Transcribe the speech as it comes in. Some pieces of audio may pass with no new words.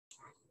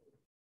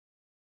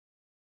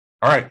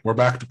All right, we're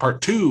back to part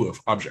 2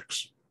 of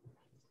objects.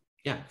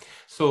 Yeah,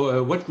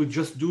 so what we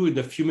just do in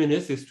a few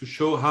minutes is to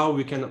show how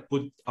we can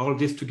put all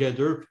this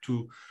together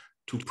to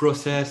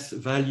process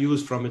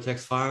values from a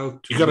text file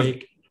to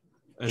make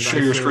a nicer,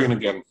 share your screen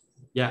again.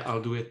 Yeah,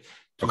 I'll do it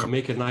to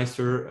make a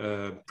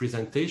nicer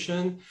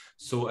presentation.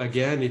 So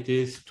again, it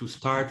is to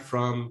start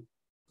from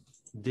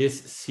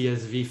this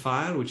CSV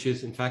file, which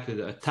is in fact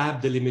a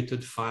tab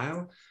delimited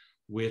file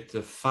with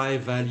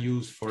 5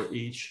 values for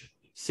each,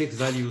 6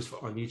 values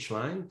on each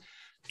line,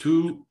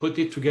 to put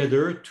it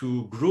together,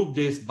 to group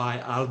this by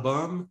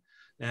album,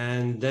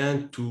 and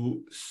then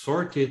to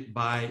sort it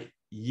by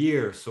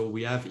year. So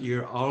we have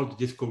here all the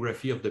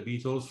discography of the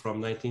Beatles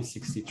from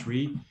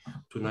 1963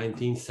 to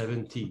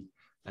 1970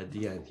 at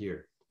the end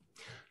here.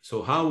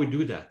 So how we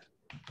do that?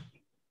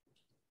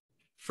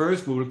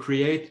 First, we will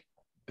create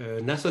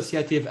an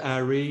associative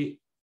array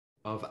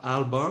of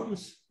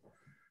albums.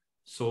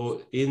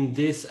 So in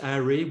this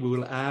array, we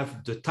will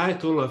have the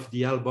title of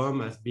the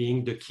album as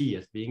being the key,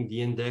 as being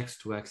the index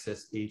to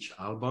access each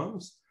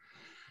albums.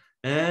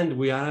 And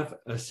we have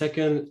a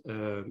second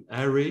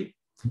array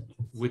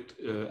with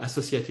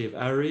associative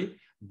array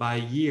by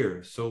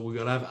year. So we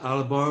will have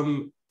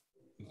album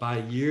by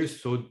year.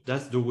 So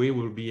that's the way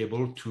we'll be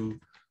able to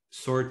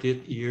sort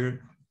it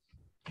here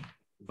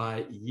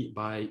by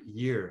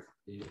year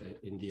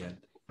in the end.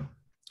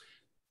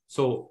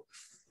 So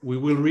we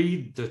will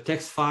read the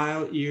text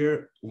file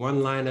here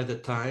one line at a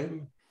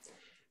time.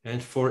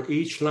 And for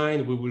each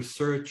line, we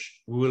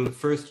will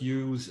first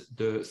use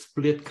the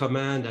split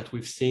command that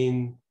we've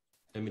seen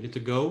a minute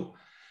ago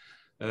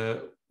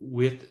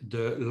with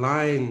the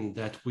line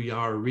that we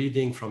are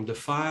reading from the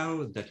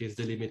file that is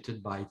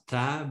delimited by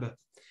tab,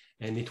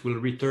 and it will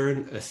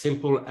return a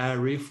simple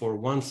array for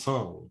one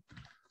song.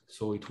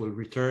 So it will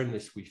return,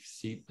 as we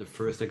see the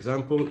first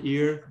example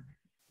here,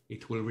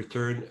 it will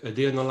return A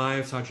Day in the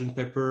Life, Sgt.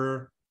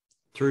 Pepper,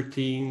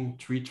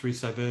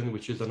 13337,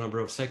 which is the number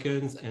of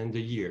seconds, and the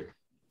year.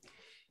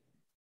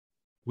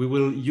 We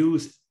will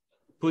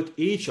put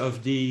each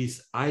of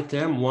these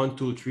items, 1,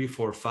 2, 3,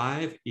 4,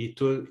 5,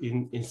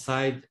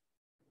 inside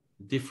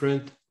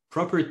different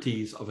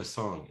properties of a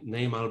song: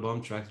 name,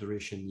 album, track,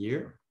 duration,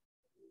 year.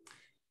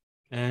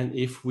 And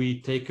if we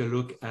take a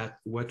look at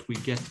what we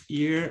get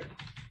here,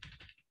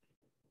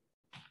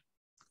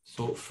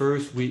 so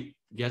first we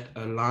get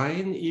a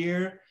line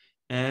here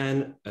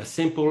and a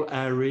simple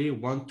array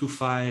 1 to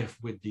 5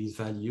 with these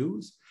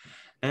values.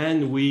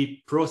 And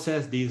we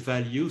process these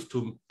values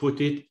to put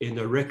it in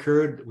a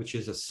record, which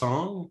is a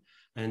song.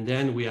 And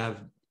then we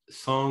have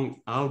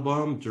song,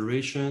 album,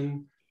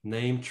 duration,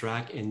 name,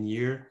 track, and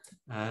year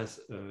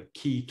as a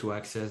key to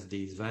access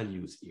these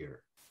values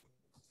here.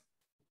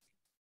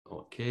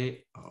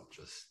 Okay, I'll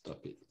just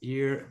stop it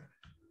here.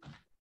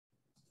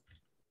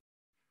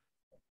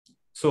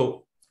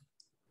 So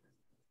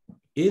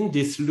in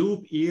this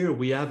loop here,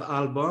 we have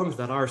albums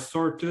that are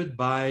sorted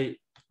by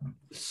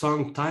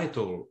song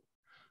title.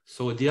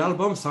 So the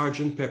album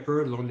Sgt.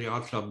 Pepper, Lonely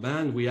Hearts Club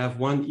Band, we have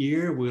one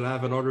here, we'll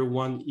have another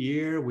one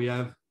here, we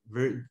have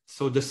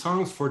so the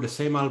songs for the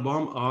same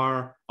album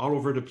are all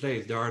over the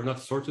place. They are not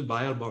sorted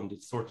by album,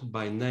 it's sorted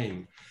by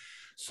name.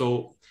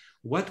 So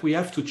what we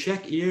have to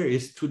check here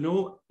is to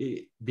know,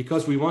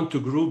 because we want to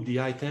group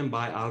the item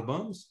by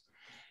albums,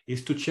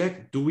 is to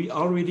check, do we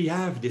already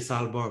have this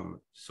album?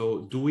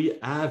 So do we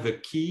have a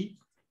key,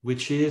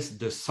 which is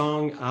the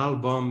song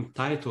album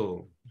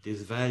title,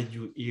 this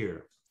value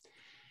here?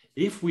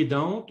 If we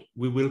don't,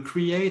 we will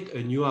create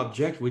a new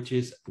object, which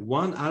is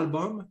one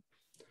album.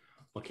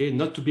 Okay,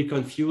 not to be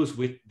confused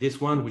with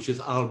this one, which is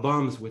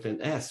albums with an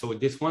S. So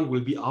this one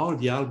will be all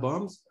the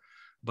albums,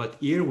 but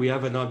here we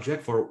have an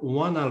object for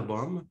one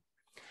album.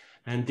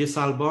 And this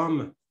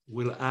album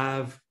will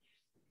have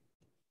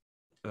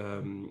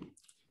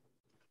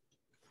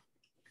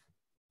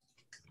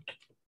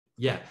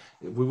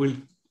we will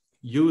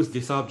use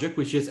this object,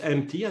 which is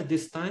empty at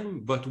this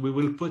time, but we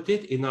will put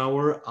it in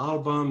our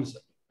albums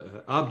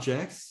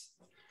objects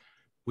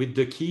with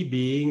the key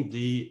being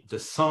the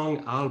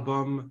song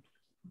album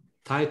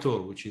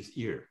title, which is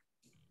here.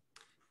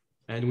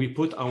 And we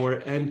put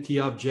our empty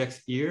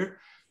objects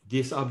here.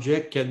 This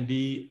object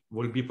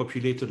will be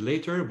populated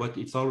later, but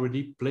it's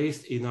already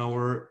placed in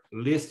our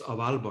list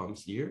of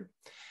albums here.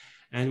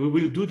 And we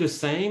will do the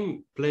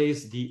same,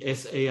 place the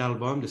SA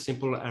album, the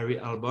simple array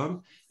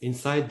album,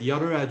 inside the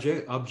other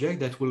object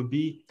that will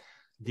be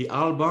the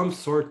album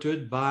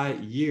sorted by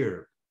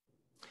year.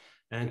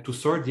 And to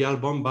sort the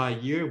album by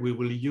year, we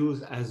will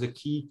use as a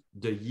key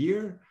the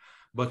year,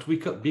 but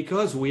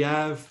because we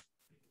have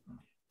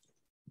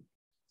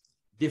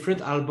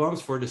different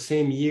albums for the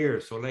same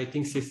year, so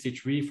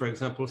 1963, for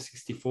example,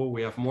 64,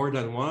 we have more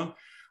than one,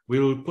 we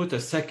will put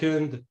a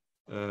second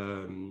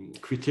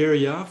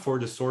criteria for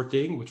the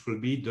sorting, which will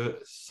be the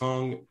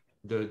song,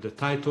 the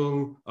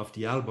title of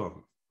the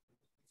album.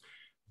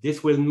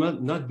 This will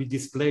not be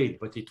displayed,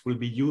 but it will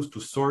be used to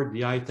sort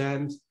the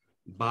items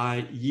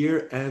by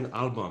year and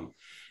album.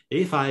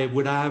 If I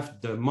would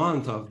have the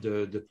month of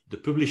the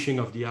publishing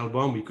of the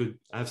album, we could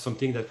have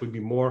something that would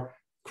be more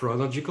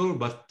chronological,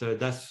 but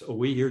that's a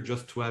way here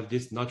just to have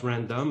this not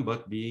random,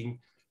 but being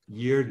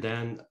year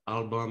then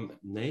album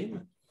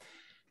name.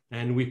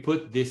 And we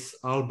put this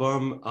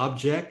album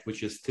object,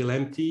 which is still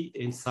empty,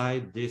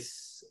 inside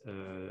this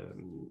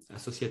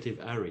associative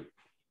array.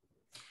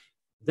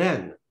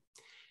 Then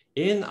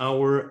in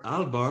our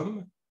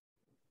album,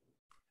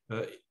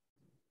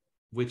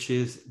 which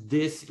is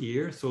this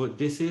here, so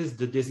this is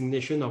the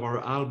designation of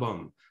our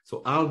album.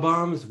 So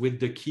albums with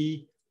the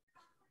key,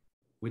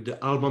 with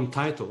the album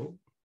title,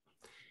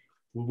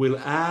 we will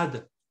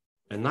add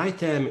an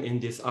item in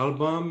this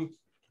album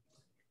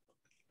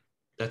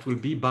that will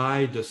be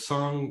by the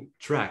song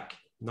track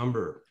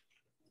number.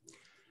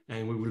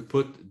 And we will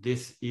put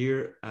this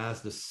here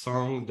as the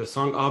song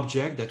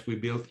object that we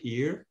built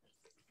here.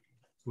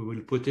 We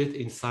will put it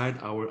inside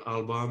our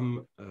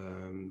album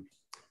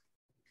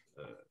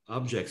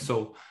object.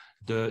 So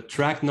the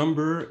track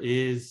number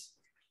is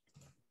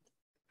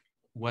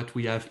what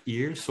we have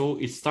here. So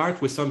it starts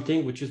with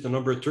something which is the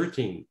number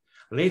 13.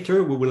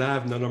 Later, we will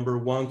have the number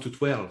 1 to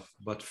 12,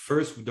 but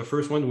first, the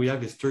first one we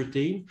have is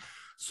 13.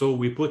 So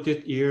we put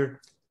it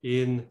here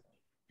in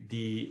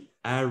the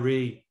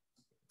array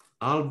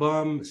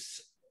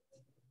albums.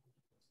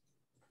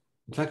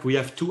 In fact, we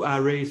have two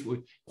arrays,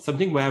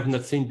 something we have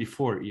not seen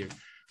before here.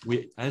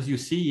 As you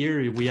see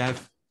here, we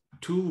have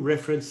two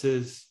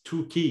references,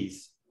 two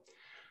keys.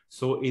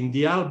 So in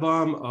the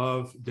album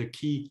of the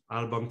key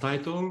album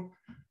title,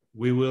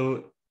 we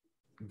will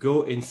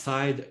go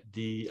inside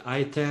the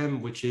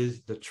item, which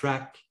is the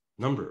track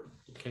number,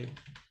 okay?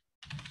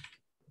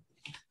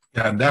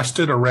 Yeah,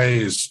 nested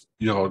arrays,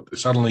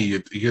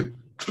 suddenly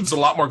it's a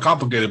lot more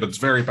complicated, but it's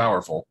very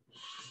powerful.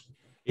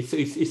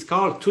 It's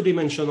called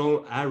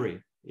two-dimensional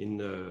array in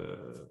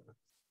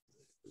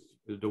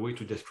the way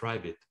to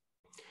describe it.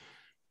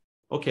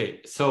 Okay,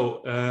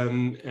 so,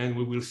 and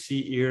we will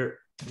see here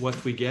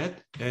what we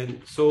get.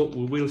 And so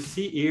we will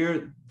see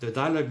here the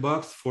dialog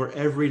box for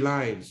every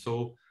line.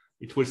 So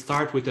it will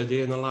start with a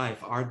day in the life,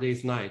 hard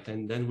day's night,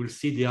 and then we'll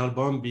see the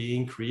album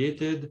being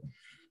created.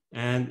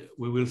 And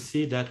we will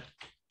see that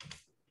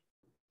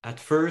at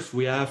first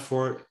we have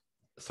for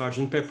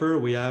Sgt. Pepper,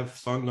 we have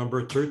song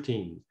number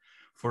 13.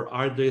 For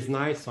Hard Day's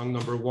Night, song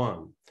number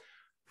 1.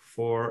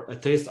 For A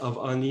Taste of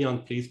Honey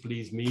on Please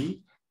Please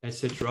Me,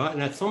 etc.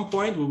 And at some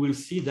point, we will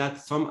see that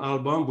some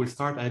album will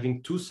start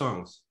having 2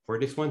 songs. For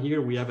this one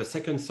here, we have a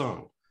second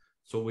song.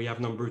 So we have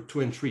number 2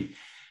 and 3.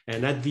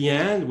 And at the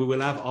end, we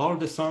will have all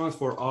the songs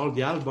for all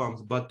the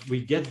albums, but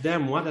we get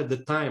them one at a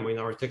time in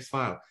our text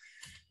file.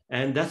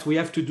 And that's what we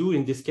have to do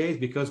in this case,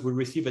 because we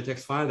receive a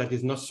text file that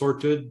is not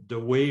sorted the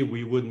way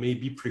we would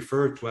maybe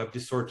prefer to have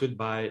this sorted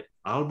by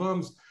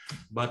albums,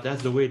 but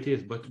that's the way it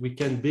is. But we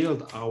can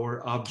build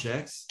our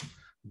objects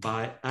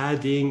by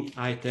adding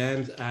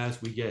items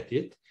as we get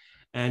it.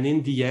 And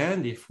in the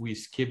end, if we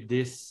skip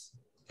this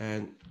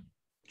and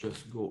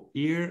just go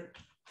here,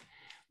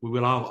 we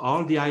will have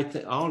all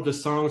the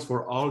songs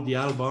for all the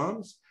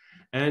albums,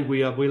 and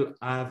we will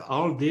have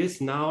all this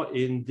now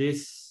in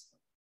this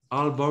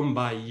album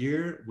by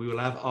year. We will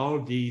have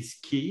all these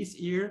keys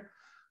here,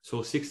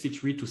 so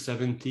 63 to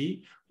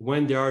 70.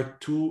 When there are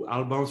 2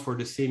 albums for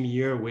the same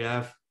year, we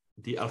have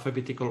the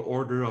alphabetical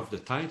order of the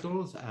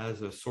titles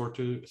as a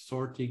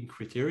sorting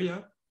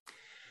criteria.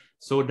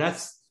 So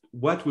that's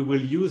what we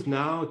will use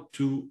now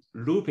to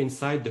loop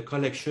inside the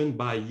collection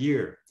by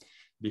year,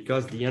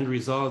 because the end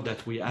result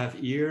that we have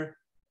here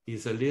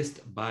is a list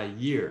by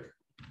year.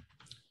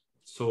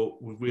 So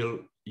we will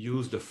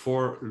use the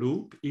for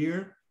loop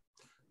here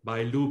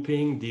by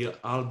looping the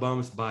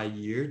albums by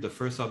year, the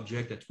first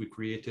object that we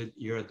created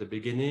here at the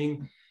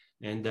beginning,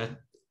 and that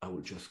I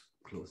will just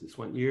close this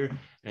one here,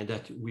 and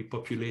that we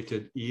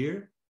populated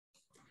here.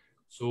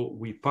 So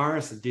we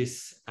parse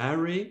this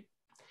array,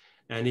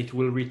 and it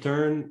will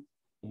return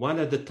one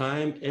at a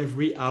time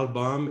every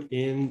album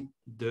in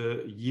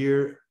the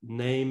year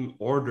name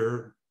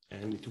order,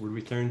 and it will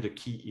return the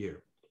key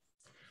here.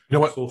 You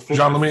know what, so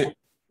John,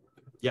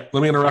 let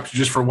me interrupt you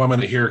just for 1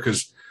 minute here,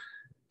 because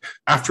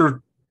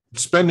after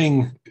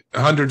spending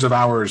hundreds of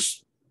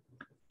hours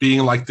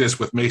being like this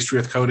with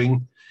Maestricht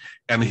coding,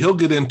 and he'll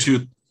get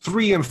into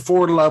 3 and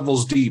 4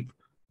 levels deep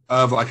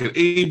of like an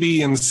A,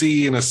 B, and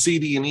C, and a C,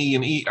 D, and E,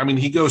 and E. I mean,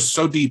 he goes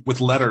so deep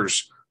with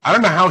letters. I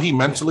don't know how he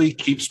mentally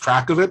keeps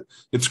track of it.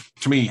 It's,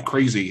 to me,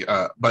 crazy.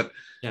 But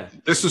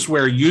this is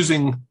where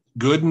using a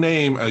good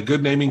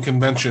naming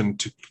convention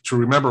to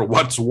remember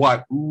what's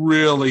what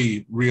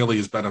really, really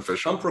is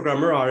beneficial. Some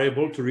programmers are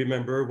able to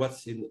remember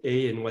what's in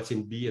A and what's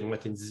in B and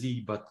what's in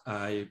Z, but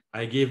I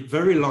give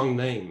very long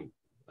name.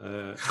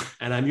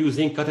 And I'm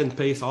using cut and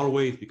paste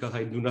always, because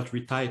I do not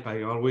retype.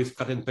 I always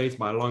cut and paste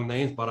my long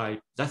names, but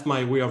that's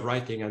my way of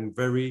writing. I'm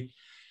very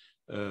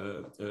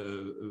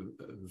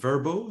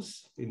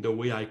verbose in the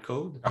way I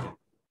code.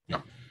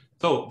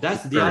 So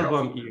that's the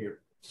album here.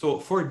 So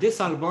for this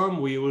album,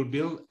 we will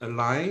build a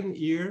line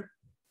here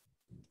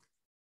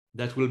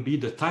that will be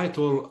the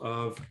title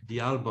of the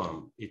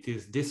album. It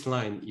is this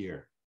line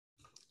here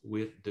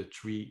with the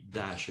 3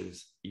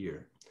 dashes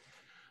here.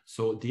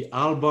 So the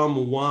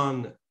album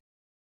 1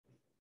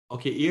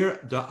 Okay, here,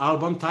 the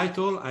album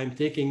title, I'm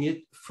taking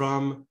it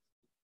from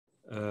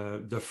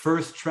the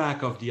first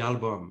track of the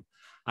album.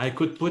 I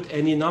could put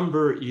any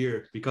number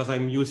here because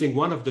I'm using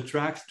one of the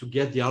tracks to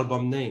get the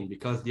album name,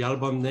 because the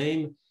album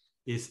name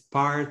is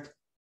part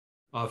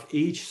of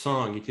each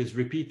song. It is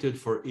repeated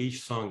for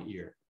each song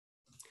here.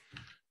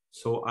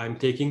 So I'm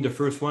taking the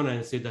first one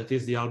and say that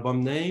is the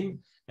album name.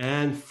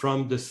 And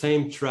from the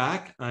same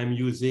track, I'm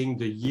using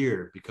the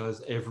year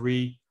because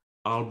every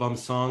album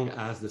song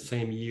has the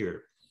same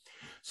year.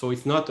 So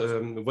it's not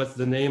what's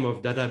the name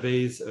of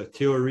database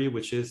theory,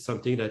 which is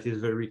something that is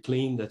very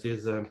clean, that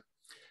is the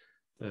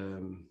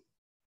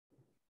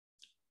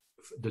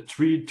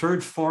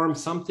third form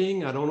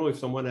something. I don't know if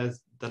someone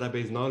has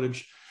database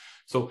knowledge.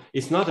 So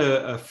it's not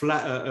a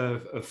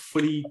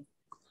fully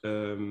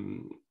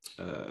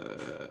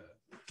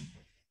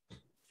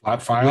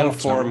flat file,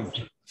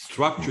 well-formed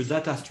structure,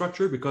 data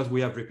structure, because we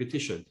have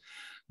repetition.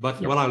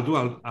 But what I'll do,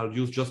 I'll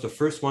use just the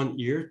first one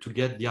here to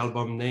get the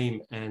album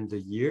name and the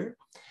year.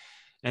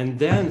 And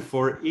then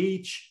for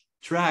each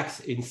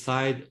tracks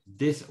inside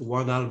this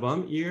one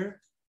album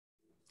here,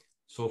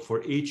 so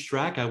for each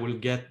track, I will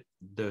get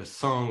the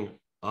song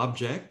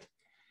object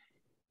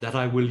that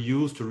I will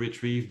use to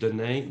retrieve the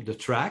name, the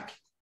track,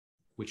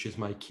 which is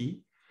my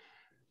key,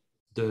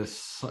 the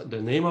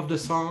name of the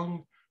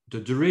song,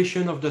 the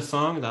duration of the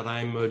song that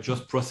I'm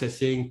just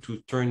processing to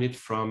turn it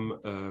from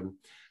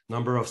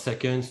number of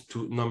seconds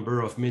to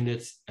number of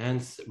minutes and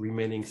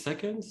remaining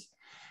seconds.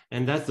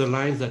 And that's the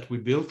lines that we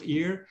built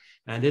here.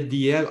 And at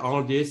the end,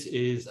 all this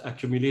is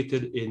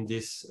accumulated in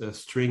this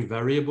string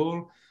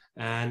variable.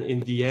 And in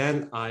the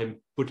end,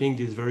 I'm putting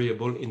this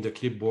variable in the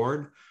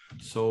clipboard.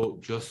 So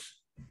just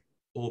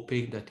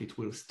hoping that it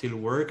will still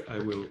work, I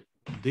will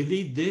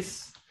delete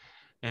this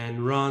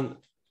and run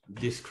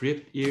this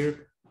script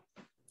here.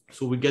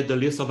 So we get the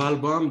list of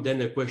albums,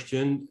 then a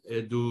question,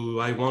 do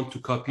I want to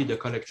copy the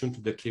collection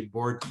to the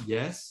clipboard?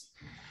 Yes.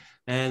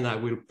 And I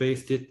will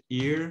paste it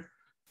here.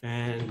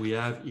 And we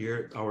have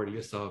here our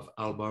list of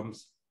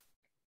albums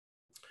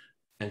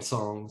and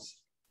songs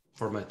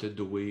formatted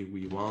the way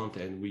we want.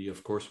 And we,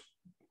 of course,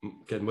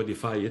 can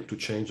modify it to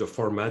change the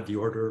format, the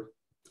order.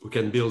 We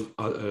can build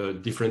a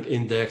different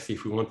index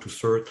if we want to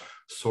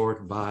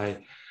sort by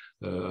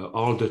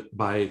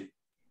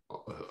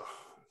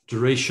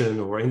duration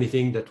or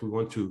anything that we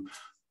want to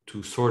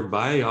sort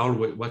by.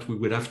 What we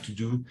would have to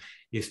do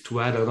is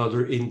to add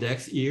another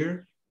index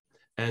here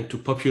and to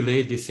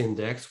populate this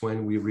index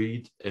when we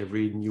read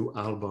every new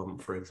album,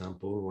 for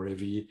example, or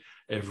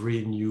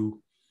every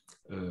new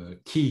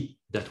key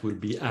that will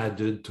be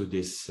added to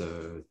this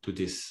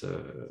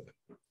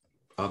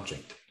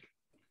object.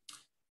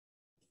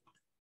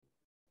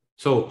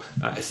 So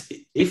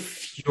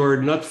if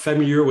you're not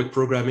familiar with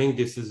programming,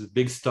 this is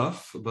big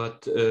stuff,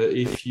 but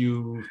if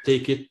you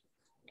take it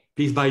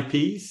piece by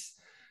piece,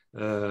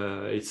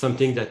 it's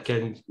something that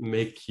can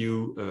make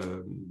you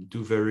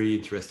do very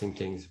interesting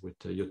things with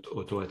your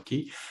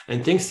AutoHotkey,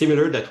 and things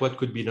similar that what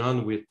could be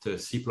done with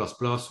C++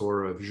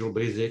 or Visual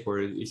Basic, or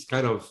it's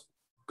kind of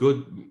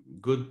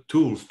good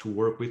tools to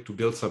work with to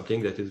build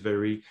something that is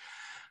very,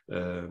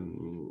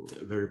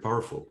 very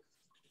powerful.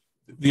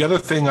 The other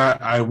thing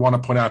I want to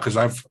point out, because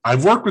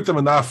I've worked with them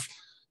enough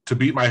to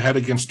beat my head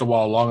against the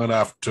wall long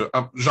enough to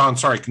Jean,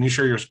 sorry, can you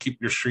share keep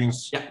your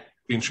screens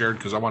being shared,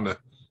 because I want to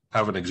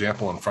have an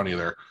example in front of you.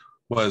 There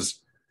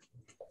was,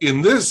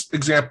 in this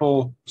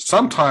example,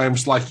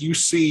 sometimes like you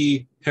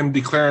see him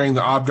declaring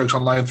the objects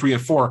on line 3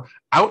 and 4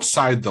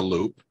 outside the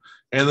loop,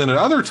 and then at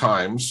other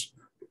times,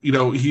 you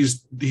know,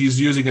 he's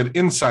using it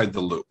inside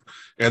the loop.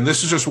 And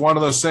this is just one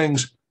of those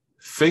things.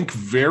 Think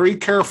very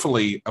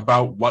carefully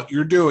about what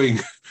you're doing,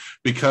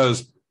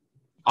 because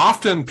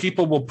often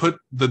people will put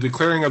the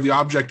declaring of the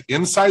object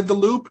inside the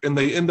loop and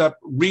they end up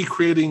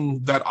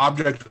recreating that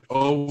object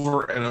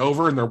over and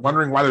over, and they're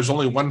wondering why there's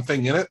only one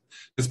thing in it.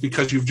 It's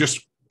because you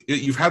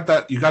got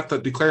the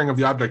declaring of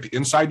the object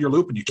inside your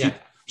loop and you keep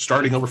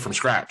starting over from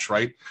scratch,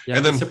 right? Yeah,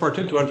 and then it's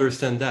important to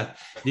understand that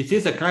this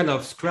is a kind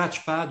of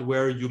scratch pad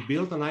where you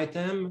build an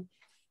item,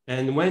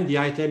 and when the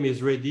item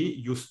is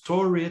ready, you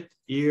store it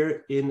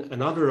here in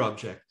another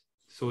object.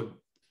 So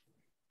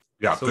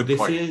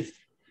this is,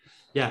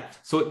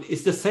 so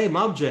it's the same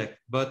object,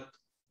 but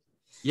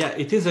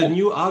it is a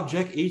new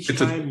object each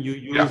time you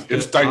use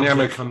it's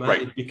dynamic command.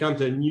 Right. It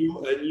becomes a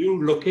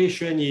new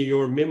location in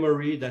your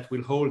memory that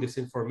will hold this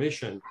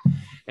information.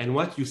 And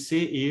what you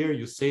say here,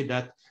 you say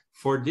that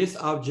for this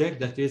object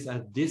that is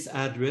at this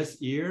address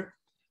here,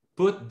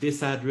 put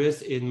this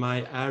address in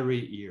my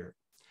array here.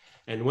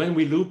 And when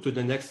we loop to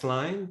the next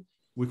line,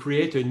 we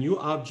create a new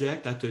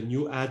object at a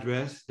new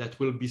address that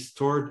will be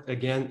stored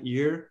again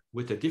here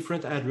with a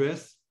different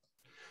address.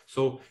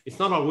 So it's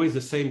not always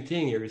the same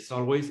thing here. It's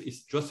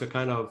just a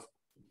kind of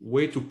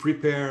way to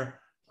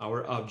prepare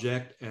our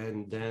object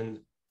and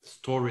then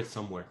store it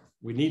somewhere.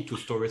 We need to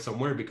store it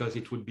somewhere because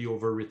it would be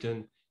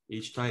overwritten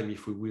each time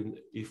if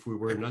we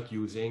were not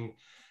using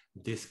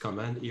this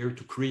command here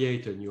to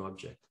create a new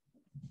object.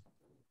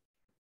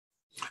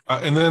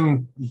 And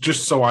then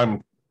just so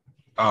I'm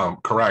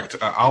correct.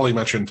 Ollie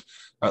mentioned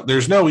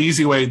there's no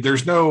easy way.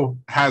 There's no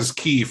has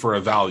key for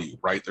a value,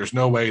 right? There's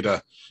no way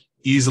to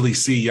easily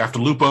see. You have to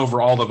loop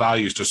over all the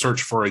values to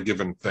search for a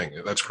given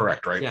thing. That's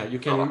correct, right? Yeah,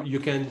 you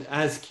can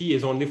as key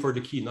is only for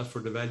the key, not for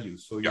the value.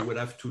 So you would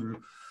have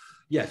to,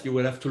 yes, you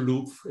would have to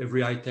loop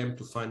every item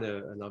to find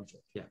an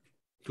object. Yeah,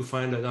 to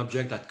find an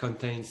object that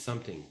contains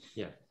something.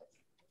 Yeah.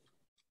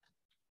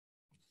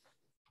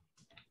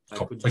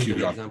 Cool. I could Thank give you, an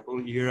John.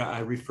 example here. I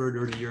referred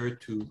earlier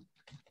to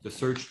the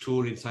search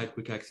tool inside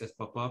Quick Access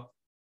Pop-up.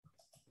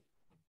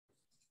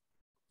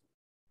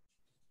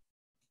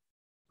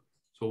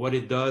 So what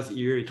it does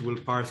here, it will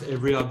parse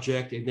every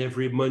object in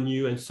every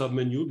menu and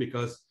submenu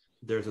because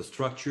there's a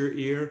structure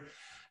here,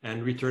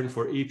 and return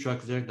for each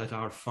object that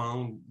are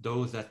found,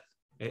 those that,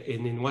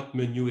 and in what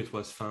menu it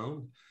was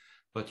found.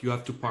 But you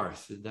have to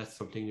parse. That's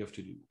something you have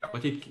to do.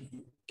 But it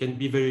can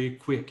be very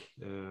quick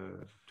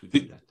to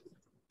do that.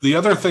 The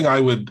other thing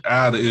I would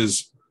add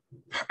is,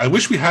 I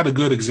wish we had a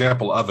good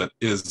example of it,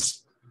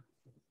 is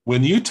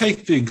when you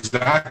take the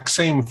exact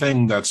same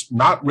thing that's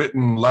not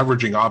written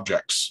leveraging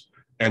objects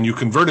and you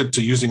convert it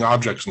to using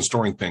objects and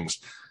storing things,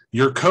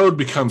 your code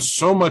becomes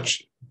so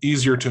much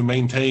easier to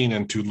maintain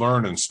and to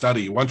learn and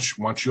study.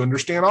 Once you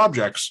understand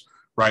objects,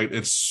 right,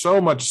 it's so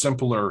much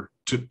simpler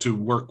to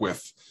work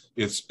with.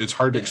 It's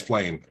hard to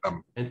explain.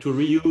 And to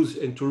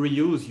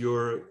reuse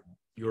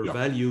your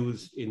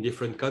values in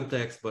different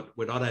contexts, but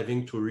without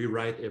having to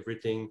rewrite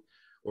everything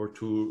or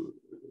to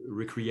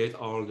recreate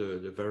all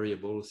the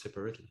variables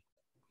separately.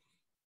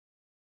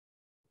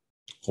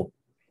 Cool.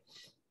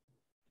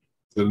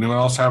 Did anyone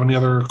else have any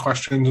other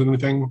questions or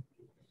anything?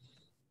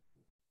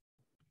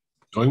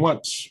 Going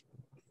once,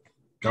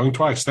 going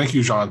twice. Thank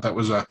you, Jean. That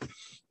was a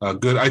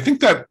good, I think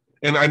that,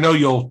 and I know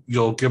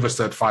you'll give us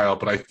that file,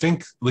 but I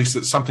think at least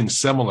it's something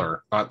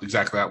similar, not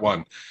exactly that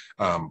one,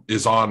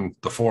 is on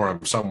the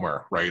forum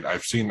somewhere, right? I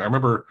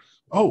remember,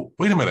 oh,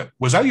 wait a minute.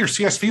 Was that your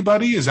CSV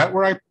buddy? Is that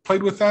where I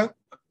played with that?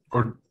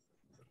 Or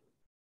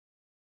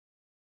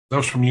that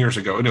was from years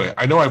ago. Anyway,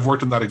 I know I've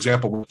worked on that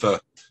example with the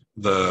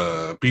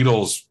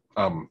Beatles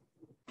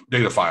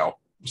data file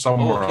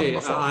somewhere on the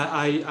forum.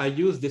 I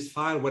used this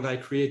file when I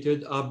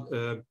created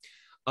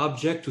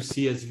object to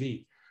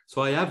CSV.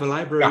 So I have a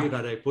library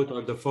that I put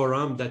on the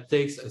forum that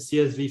takes a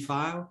CSV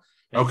file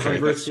and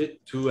converts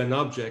it to an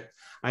object.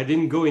 I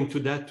didn't go into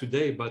that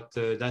today, but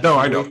that's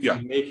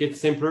to make it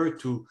simpler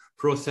to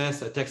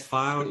process a text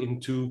file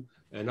into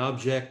an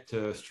object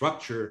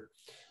structure.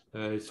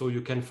 So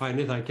you can find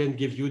it. I can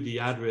give you the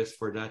address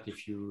for that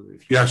if you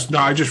yes, no,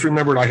 I just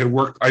remembered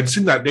I'd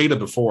seen that data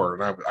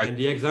before. And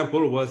the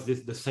example was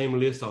the same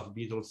list of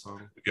Beatles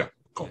songs. Yeah,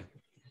 cool. Yeah.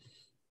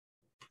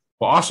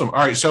 Well, awesome. All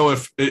right. So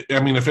if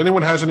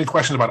anyone has any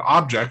questions about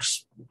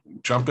objects,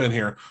 jump in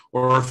here.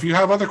 Or if you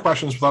have other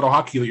questions with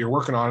AutoHotkey that you're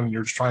working on and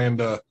you're just trying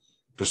to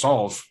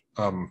solve,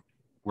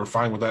 we're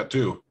fine with that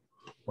too.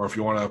 Or if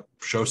you want to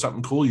show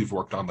something cool you've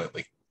worked on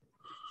lately.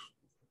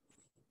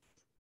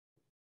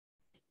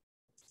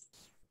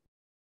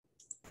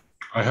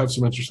 I have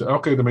some interesting.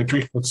 Okay,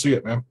 Dimitri, let's see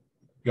it, man.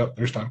 Yep,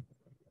 there's time.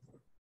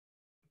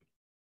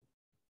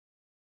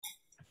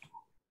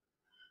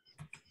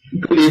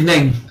 Good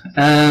evening.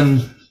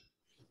 I'm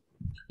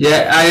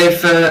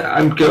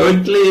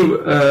currently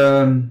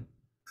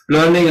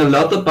learning a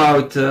lot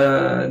about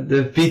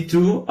the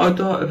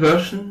V2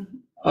 version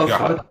of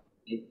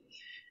AutoHotkey,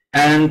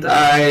 and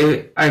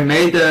I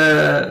made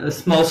a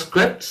small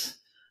script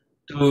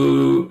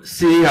to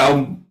see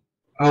how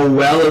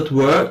well it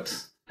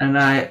worked, and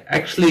I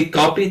actually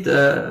copied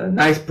a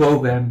nice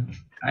program.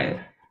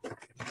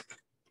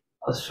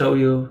 I'll show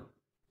you.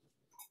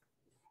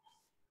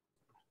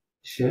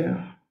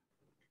 Share.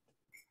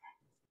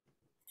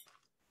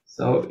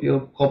 So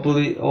you'll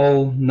probably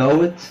all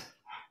know it.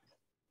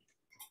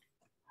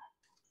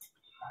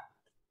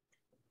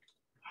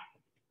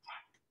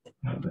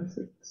 How is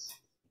it?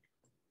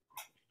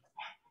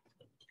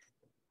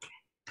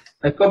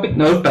 I copied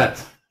Notepad.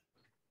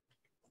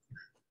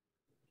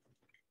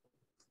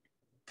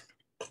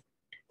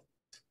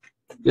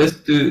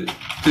 Just to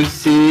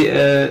see,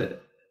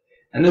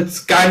 and it's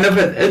kind of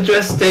an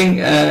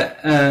interesting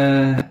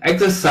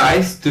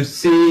exercise to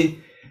see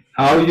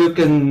how you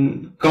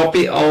can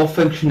copy all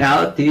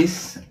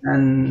functionalities,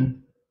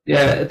 and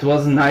yeah, it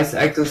was a nice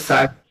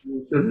exercise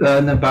to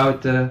learn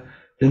about the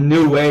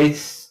new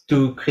ways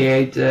to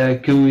create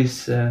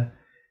GUIs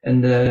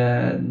in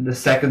the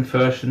second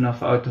version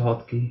of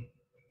AutoHotkey.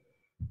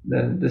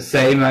 The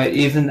same, I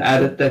even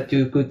added that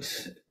you could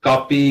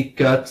copy,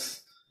 cut,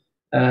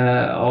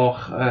 or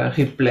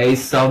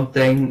replace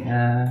something.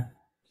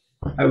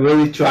 I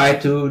really try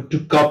to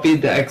copy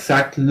the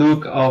exact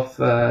look of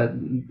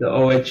the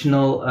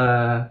original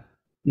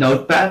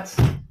Notepad,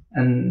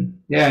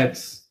 and yeah,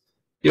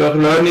 you're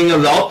learning a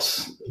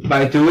lot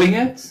by doing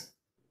it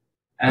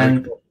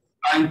and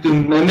trying to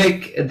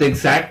mimic it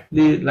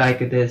exactly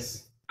like it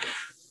is.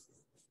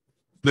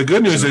 The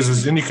good news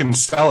is then you can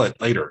sell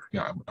it later.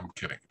 Yeah, I'm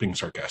kidding, being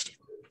sarcastic.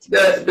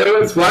 There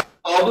was one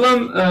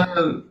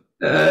problem.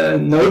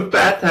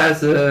 Notepad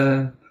has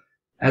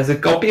has a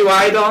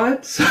copyright on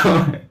it, so.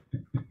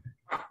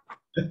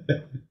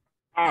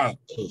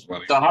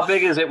 So how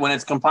big is it when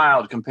it's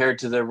compiled compared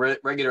to the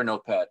regular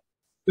Notepad?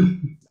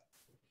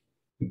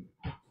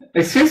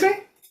 Excuse me?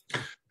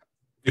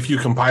 If you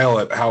compile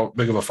it, how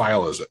big of a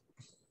file is it?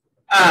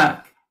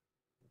 I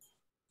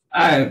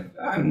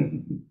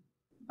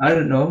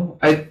don't know.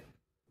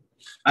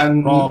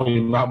 I'm probably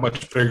not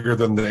much bigger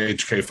than the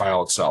HK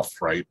file itself,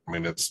 right? I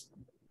mean, it's.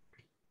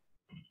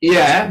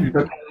 Yeah,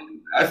 but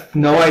I have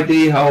no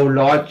idea how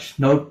large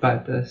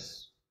Notepad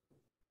is.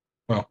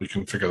 Well, we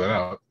can figure that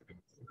out.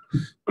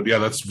 But yeah,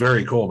 that's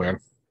very cool, man.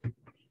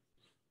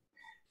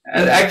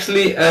 And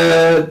actually,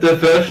 the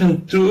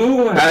version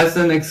 2 has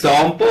an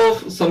example,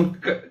 some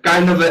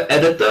kind of an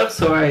editor.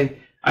 So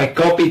I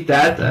copied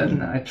that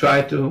and I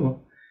try to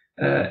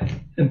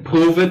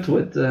improve it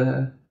with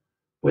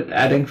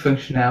adding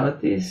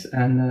functionalities.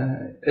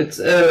 And it's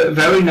a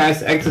very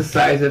nice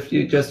exercise if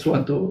you just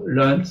want to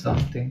learn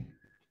something.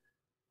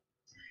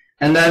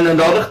 And then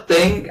another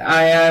thing,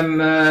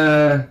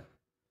 I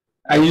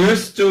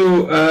used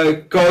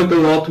to code a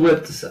lot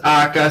with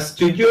AutoHotkey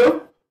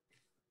Studio,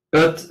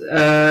 but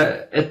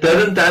it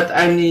didn't have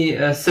any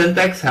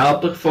syntax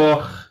helper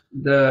for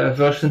the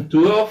version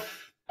 2 of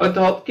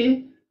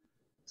AutoHotkey.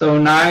 So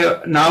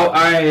now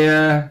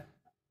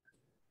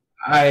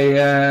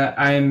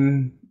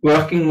I'm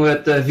working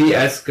with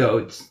VS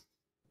Code,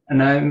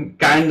 and I'm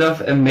kind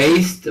of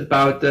amazed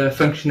about the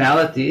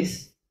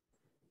functionalities.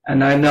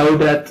 And I know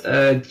that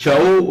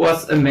Joe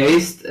was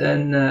amazed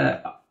in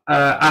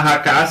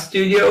AutoHotkey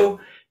Studio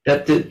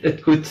that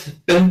it could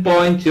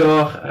pinpoint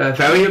your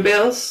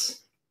variables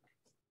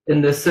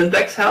in the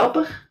syntax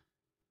helper.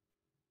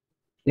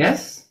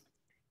 Yes?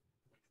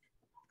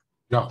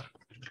 Yeah.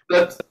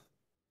 But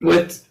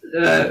with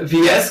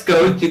VS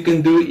Code, you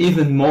can do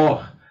even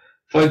more.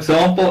 For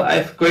example,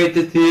 I've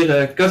created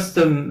here a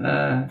custom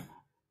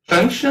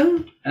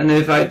function, and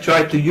if I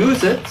try to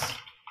use it,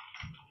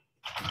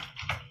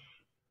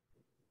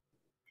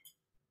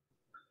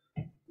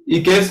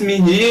 it gives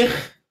me here,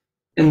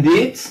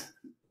 indeed,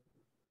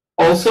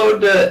 also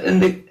the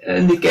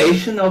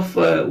indication of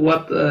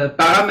what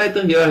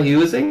parameter you are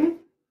using.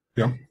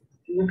 Yeah.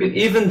 You can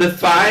even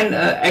define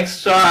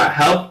extra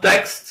help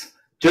text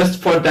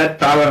just for that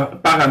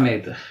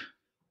parameter.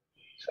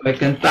 So I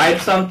can type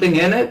something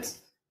in it,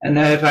 and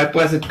if I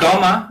press a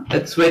comma,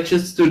 it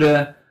switches to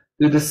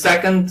the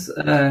second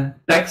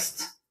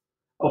text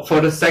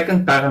for the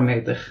second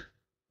parameter.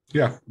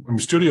 Yeah, I mean,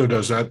 Studio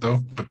does that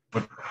though,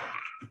 but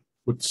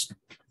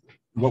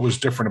what was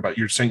different about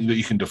you're saying that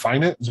you can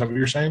define it? Is that what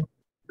you're saying?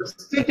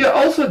 Studio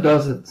also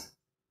does it.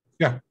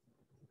 Yeah.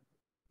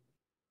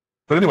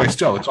 But anyway,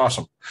 still, it's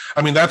awesome.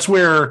 I mean, that's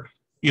where,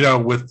 you know,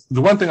 with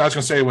the one thing I was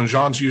going to say when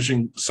Jean's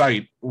using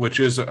Cite, which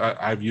is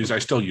I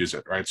still use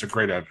it, right? It's a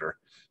great editor,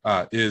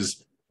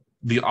 is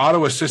the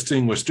auto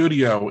assisting with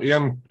Studio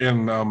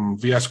and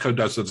VS Code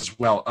does it as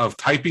well, of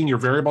typing your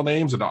variable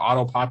names and it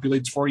auto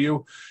populates for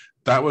you.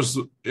 That was,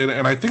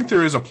 and I think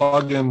there is a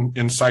plugin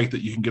in Cite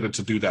that you can get it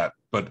to do that,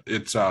 but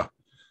it's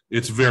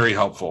very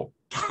helpful.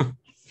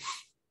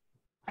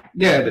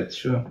 Yeah, that's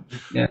true.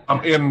 Yeah.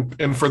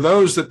 And for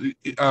those that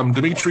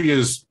Dimitri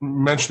is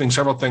mentioning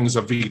several things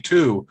of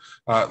V2.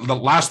 The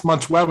last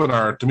month's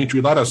webinar,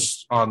 Dimitri led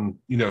us on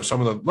some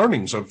of the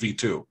learnings of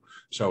V2.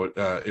 So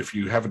if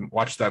you haven't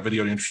watched that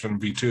video and you're interested in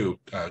V2,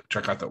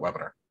 check out that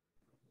webinar.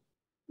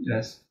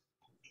 Yes.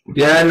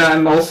 Yeah, and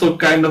I'm also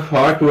kind of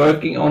hard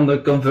working on the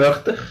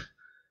converter,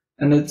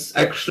 and it's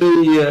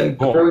actually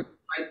going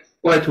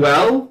quite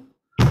well,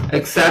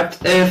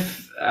 except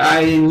if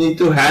I need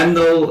to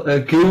handle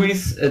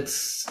GUIs,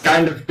 it's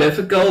kind of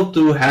difficult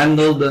to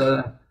handle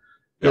the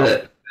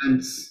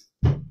events.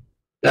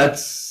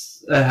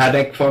 That's a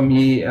headache for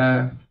me.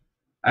 I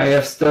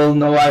have still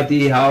no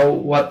idea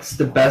what's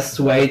the best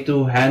way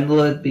to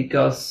handle it,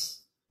 because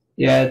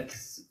it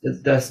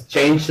has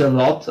changed a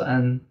lot,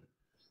 and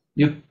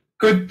you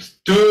could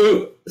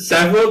do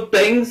several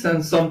things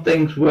and some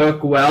things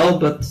work well,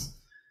 but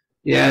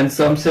in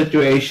some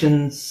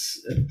situations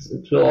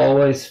it will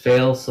always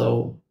fail.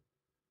 So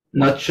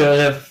not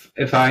sure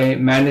if I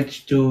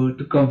manage to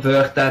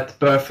convert that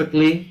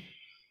perfectly,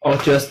 or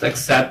just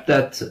accept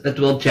that it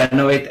will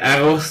generate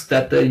errors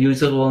that the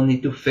user will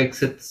need to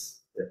fix it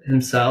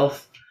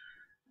himself.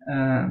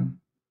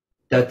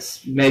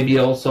 That's maybe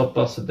also a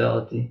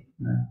possibility.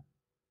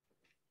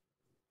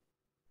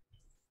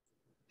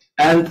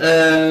 And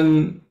there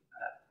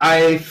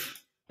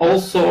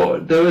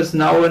is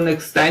now an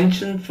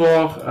extension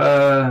for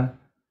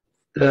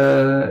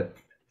the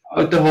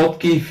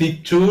AutoHotkey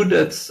V2,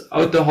 that's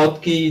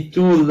AutoHotkey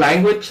 2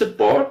 language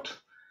support.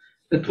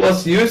 It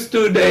was used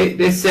to,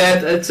 they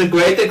said it's a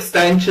great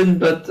extension,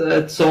 but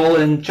it's all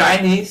in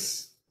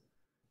Chinese,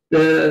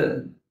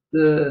 the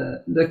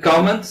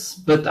comments,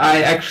 but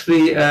I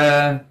actually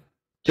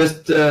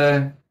just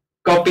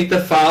copied the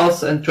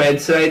files and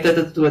translated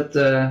it with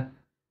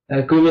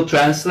Google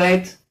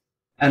Translate,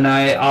 and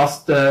I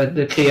asked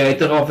the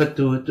creator of it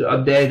to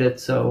update it.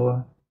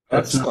 So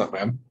that's excellent,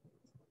 man.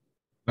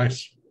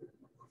 Nice.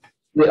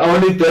 The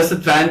only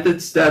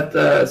disadvantage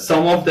that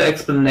some of the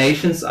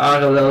explanations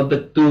are a little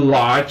bit too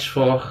large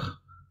for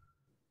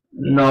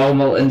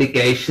normal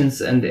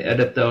indications in the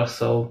editor.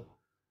 So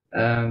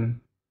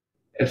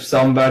if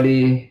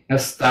somebody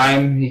has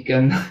time, he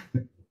can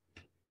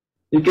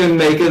you can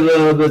make it a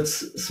little bit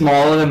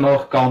smaller and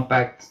more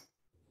compact.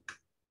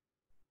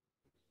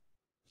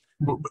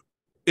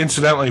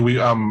 Incidentally, we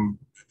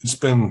it's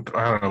been,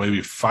 I don't know,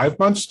 maybe 5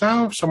 months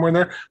now, somewhere in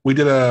there. We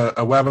did a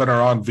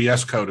webinar on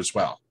VS Code as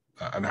well,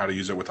 on how to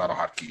use it with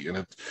AutoHotkey,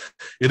 and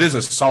it is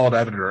a solid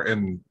editor.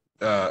 And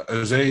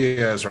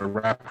Isaiah, our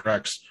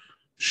RapRex,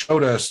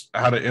 showed us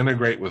how to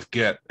integrate with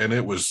Git, and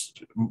it was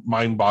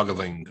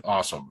mind-boggling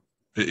awesome.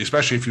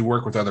 Especially if you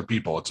work with other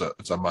people,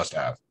 it's a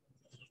must-have.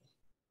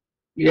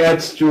 Yeah,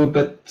 it's true,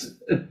 but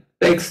it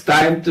takes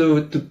time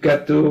to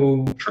get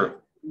to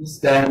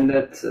understand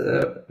it,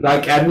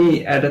 like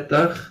any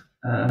editor.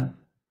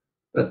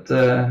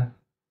 Yeah,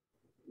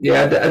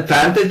 the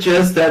advantage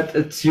is that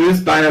it's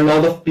used by a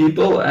lot of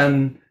people,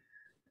 and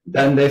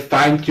then they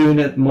fine-tune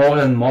it more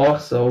and more.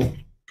 So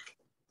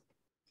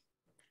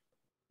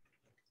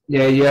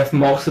yeah, you have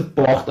more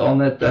support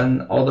on it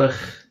than other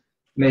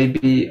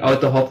maybe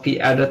AutoHotkey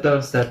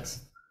editors that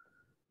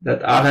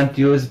aren't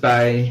used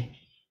by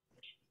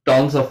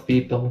tons of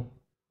people.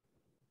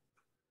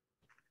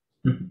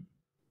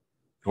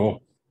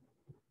 Cool.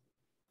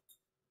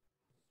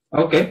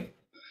 Okay.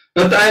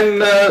 But I'm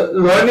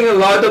learning a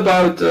lot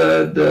about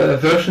the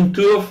version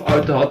 2 of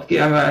AutoHotkey,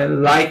 and I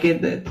like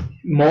it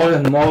more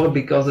and more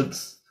because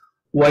it's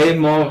way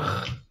more,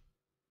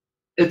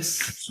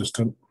 it's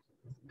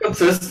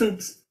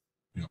consistent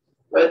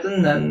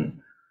written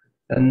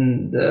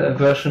than the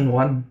version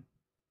 1.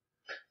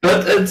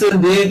 But it's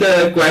indeed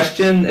a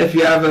question, if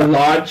you have a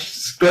large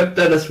script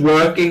that is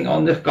working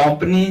on the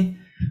company,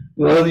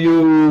 will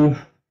you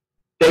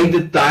take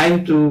the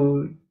time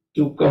to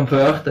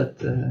convert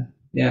it?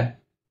 Yeah.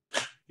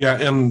 Yeah,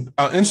 and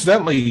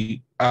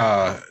incidentally,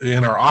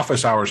 in our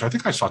office hours, I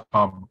think I saw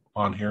Tom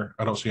on here.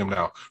 I don't see him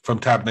now, from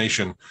Tab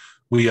Nation.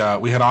 We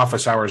had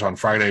office hours on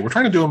Friday. We're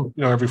trying to do them,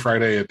 every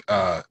Friday at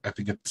I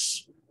think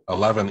it's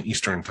 11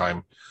 Eastern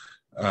time.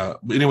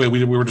 Anyway,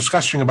 we were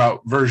discussing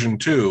about version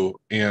 2,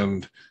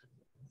 and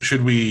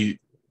should we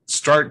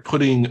start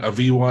putting a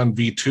V1,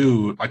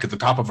 V2 like at the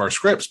top of our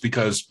scripts,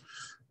 because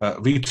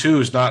V2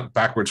 is not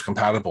backwards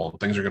compatible and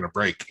things are going to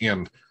break.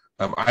 And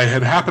I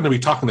had happened to be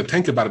talking to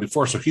Tink about it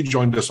before, so he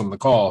joined us on the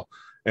call,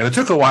 and it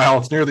took a while.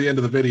 It's near the end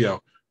of the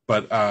video,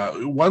 but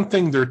one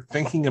thing they're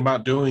thinking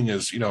about doing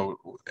is,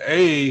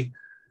 kind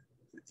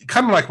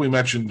of like we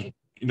mentioned,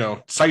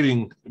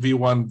 citing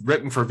V1,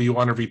 written for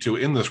V1 or V2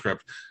 in the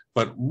script,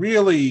 but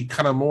really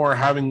kind of more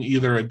having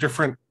either a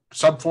different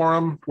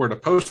subforum where to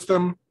post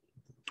them,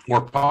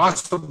 or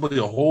possibly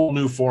a whole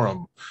new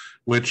forum,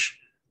 which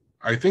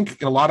I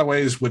think in a lot of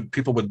ways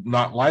people would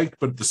not like,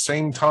 but at the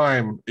same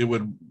time, it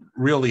would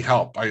really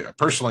help. I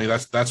personally,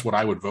 that's what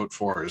I would vote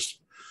for, is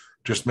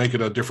just make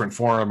it a different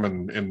forum,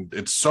 and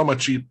it's so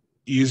much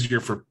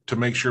easier to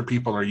make sure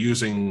people are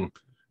using,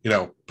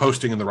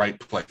 posting in the right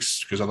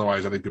place, because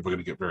otherwise I think people are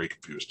going to get very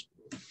confused.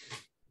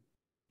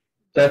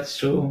 That's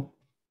true.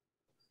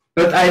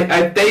 But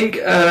I think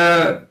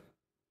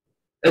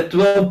it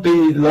will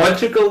be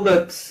logical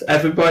that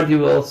everybody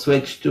will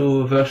switch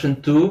to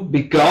version 2,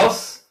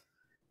 because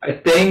I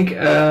think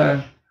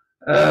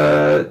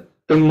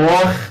the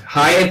more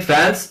high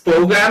advanced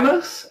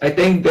programmers, I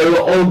think they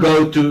will all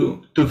go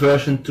to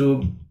version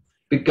 2,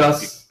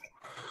 because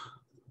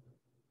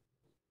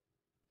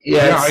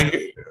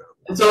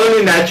it's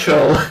only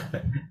natural.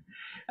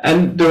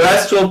 And the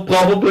rest will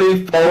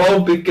probably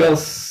follow,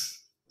 because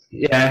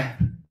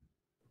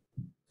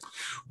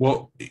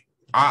Well,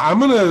 I'm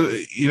going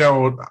to,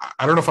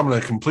 I don't know if I'm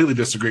going to completely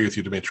disagree with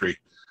you, Dimitri,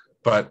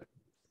 but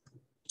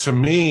to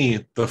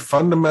me, the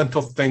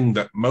fundamental thing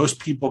that most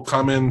people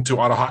come into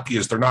AutoHotkey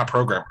is they're not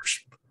programmers,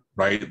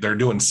 right? They're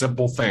doing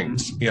simple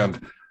things. And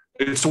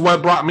it's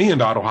what brought me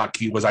into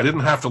AutoHotkey was I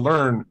didn't have to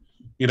learn,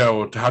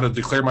 how to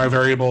declare my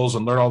variables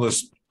and learn all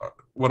this,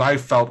 what I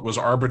felt was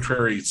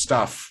arbitrary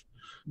stuff.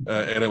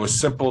 And it was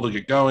simple to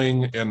get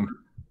going. And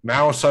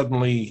now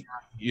suddenly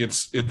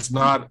it's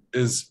not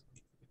as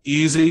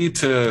easy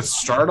to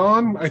start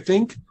on, I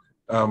think.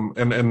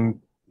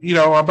 I'm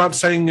not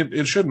saying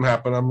it shouldn't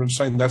happen. I'm just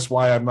saying that's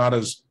why I'm not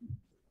as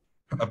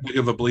big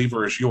of a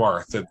believer as you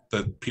are,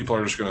 that people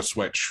are just going to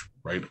switch,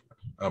 right?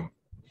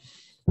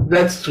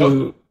 That's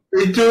true.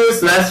 V2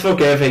 is less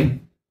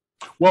forgiving.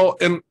 Well,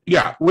 and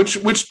yeah,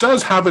 which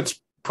does have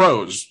its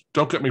pros.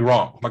 Don't get me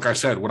wrong. Like I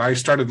said, when I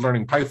started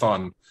learning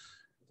Python,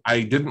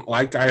 I didn't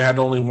like I had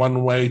only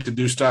one way to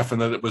do stuff,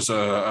 and that it was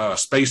a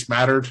space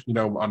mattered,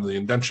 on the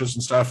indentions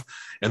and stuff.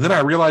 And then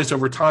I realized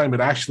over time it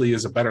actually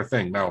is a better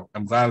thing. Now,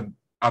 I'm glad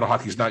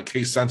AutoHotkey is not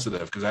case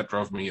sensitive, because that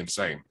drove me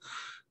insane.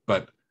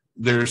 But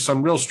there's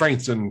some real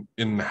strengths in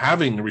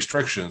having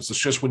restrictions. It's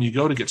just when you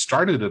go to get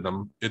started in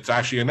them, it's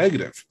actually a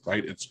negative,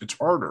 right? It's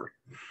harder.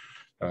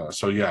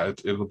 So yeah,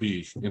 it'll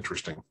be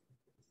interesting.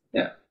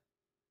 Yeah.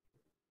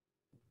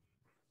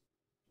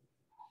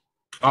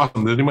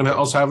 Awesome. Did anyone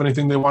else have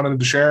anything they wanted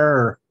to share,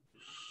 or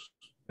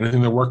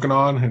anything they're working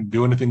on and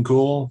do anything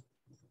cool?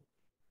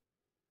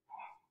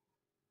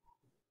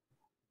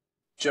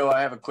 Joe,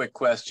 I have a quick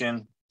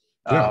question.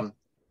 Yeah.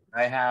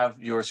 I have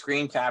your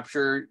screen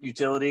capture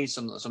utility,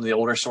 some of the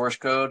older source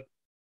code,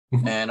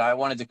 and I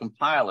wanted to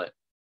compile it,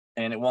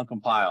 and it won't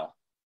compile.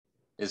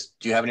 Do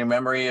you have any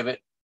memory of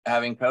it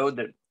having code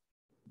that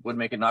would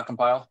make it not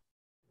compile?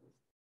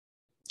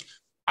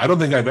 I don't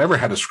think I've ever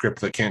had a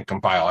script that can't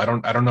compile. I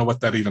don't know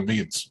what that even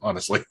means,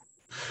 honestly.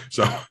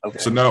 So, okay.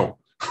 So no.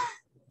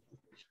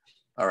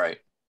 All right.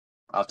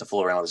 I'll have to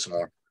fool around with it some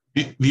more.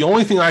 The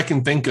only thing I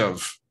can think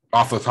of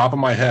off the top of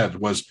my head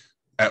was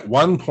at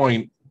one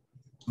point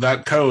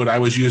that code I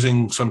was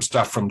using some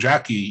stuff from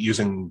Jackie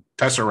using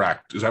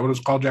Tesseract. Is that what it's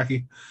called,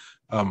 Jackie?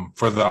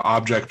 For the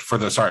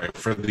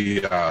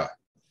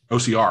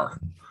OCR.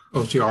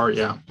 OCR,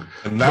 yeah.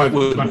 And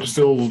but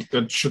still,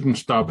 that shouldn't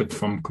stop it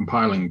from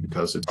compiling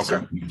because it's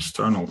an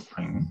external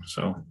thing.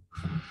 So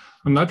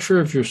I'm not sure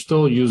if you're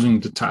still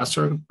using the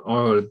Tesseract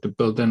or the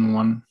built-in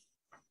one.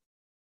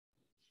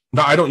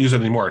 No, I don't use it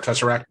anymore.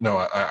 Tesseract, no,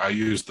 I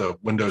use the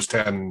Windows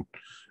 10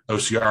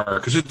 OCR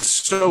because it's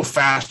so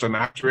fast and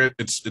accurate.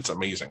 It's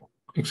amazing.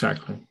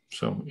 Exactly.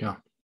 So yeah.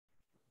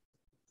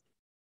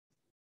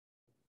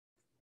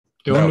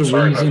 The only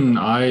reason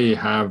I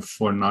have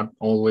for not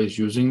always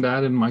using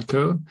that in my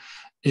code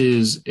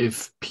is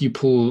if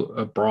people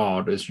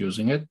abroad is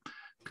using it,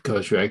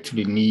 because you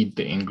actually need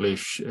the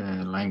English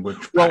language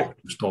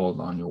installed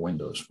on your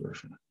Windows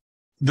version.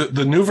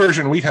 The new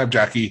version we have,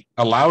 Jackie,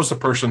 allows the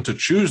person to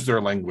choose their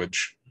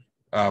language.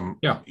 You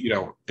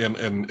know,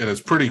 and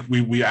it's pretty.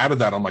 We added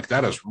that. I'm like,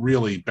 that is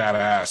really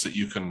badass that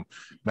you can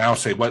now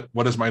say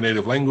what is my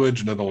native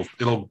language, and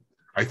it'll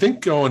I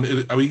think go and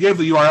we gave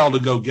the URL to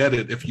go get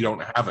it if you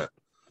don't have it.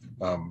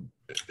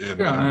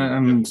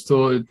 And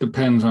still it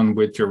depends on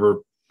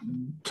whichever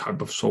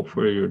type of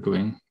software you're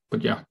doing.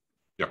 But yeah.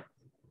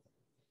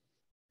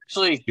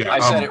 Actually, I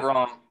said it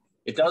wrong.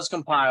 It does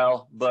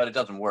compile, but it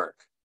doesn't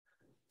work.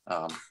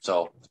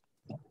 So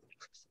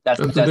that's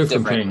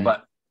different. Thing.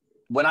 But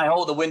when I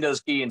hold the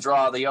Windows key and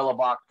draw, the yellow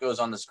box goes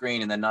on the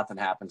screen, and then nothing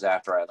happens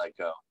after I let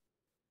go.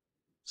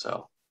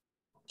 So,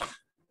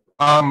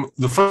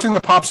 the first thing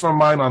that pops in my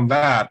mind on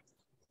that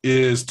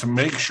is to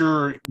make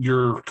sure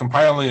you're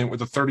compiling it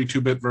with a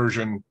 32-bit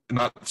version,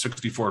 not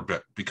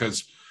 64-bit,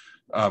 because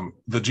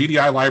the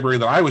GDI library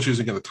that I was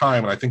using at the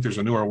time, and I think there's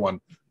a newer one,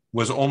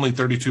 was only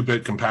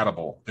 32-bit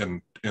compatible,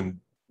 and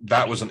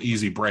that was an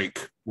easy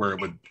break where it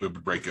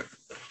would break it.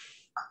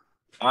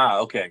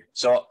 Okay.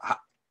 So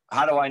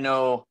how do I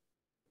know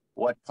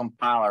what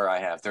compiler I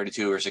have,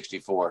 32 or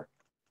 64?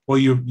 Well,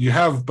 you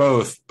have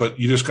both, but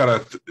you just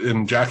gotta,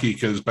 and Jackie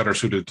is better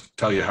suited to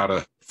tell you how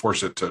to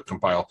force it to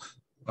compile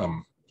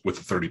with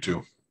the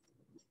 32.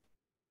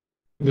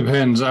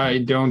 Depends. I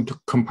don't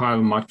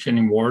compile much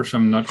anymore, so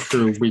I'm not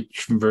sure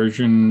which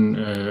version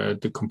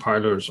the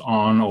compiler is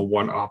on or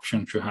what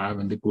options you have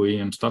in the GUI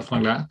and stuff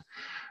like that.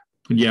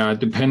 But yeah,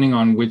 depending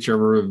on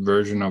whichever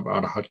version of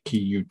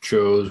AutoHotkey you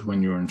chose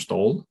when you're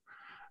installed,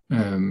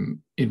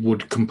 it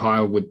would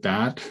compile with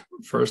that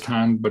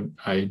firsthand. But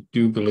I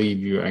do believe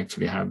you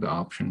actually have the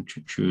option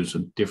to choose a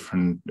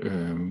different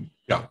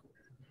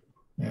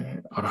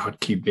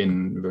AutoHotkey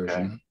bin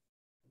version. Okay.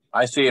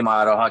 I see in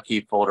my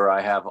AutoHotkey folder,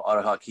 I have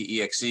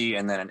AutoHotkey EXE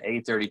and then an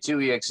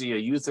A32 EXE, a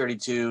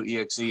U32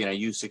 EXE, and a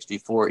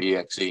U64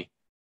 EXE.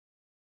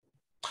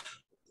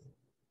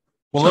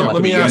 Well,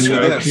 let me ask you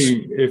this.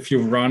 If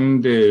you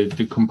run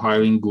the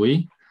compiling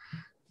GUI,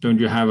 don't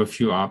you have a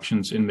few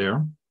options in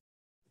there?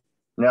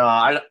 No,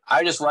 I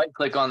just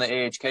right-click on the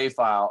AHK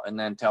file and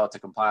then tell it to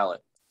compile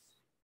it.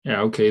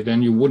 Yeah, okay,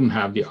 then you wouldn't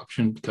have the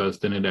option because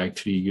then it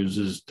actually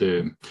uses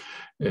the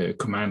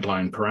command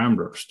line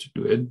parameters to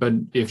do it. But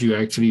if you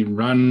actually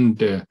run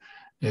the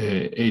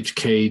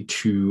HK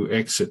to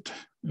exit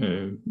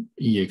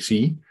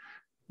EXE,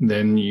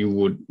 then you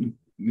would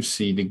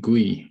see the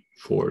GUI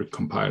for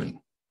compiling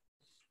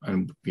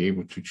and be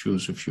able to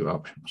choose a few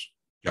options.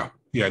 Yeah,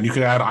 and you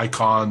can add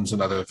icons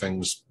and other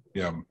things.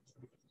 Yeah.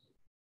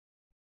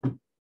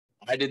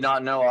 I did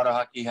not know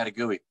AutoHotkey had a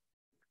GUI.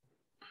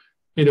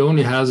 It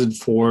only has it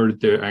for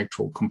the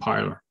actual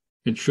compiler.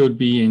 It should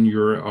be in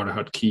your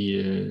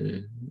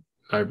AutoHotkey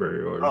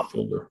library or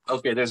folder.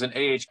 Okay, there's an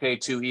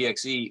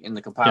AHK2EXE in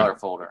the compiler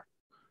folder.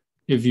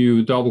 If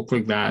you double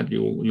click that,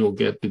 you'll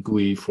get the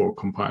GUI for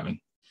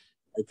compiling.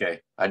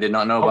 Okay, I did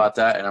not know about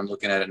that, and I'm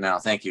looking at it now.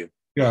 Thank you.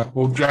 Yeah,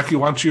 well, Jackie,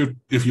 why don't you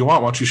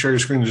share your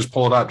screen and just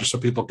pull it up just so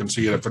people can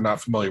see it if they're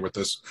not familiar with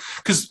this?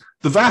 Because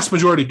the vast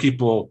majority of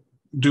people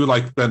do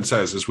like Ben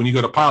says, is when you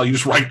go to pile, you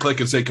just right click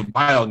and say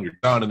compile and you're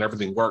done and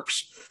everything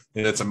works.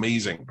 And it's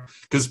amazing.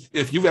 Because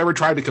if you've ever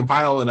tried to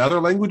compile in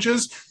other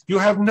languages, you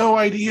have no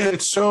idea.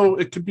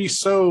 It could be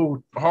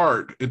so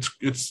hard. It's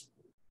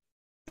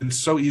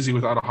so easy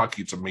with AutoHotkey.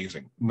 It's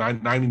amazing.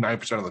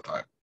 99% of the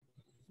time.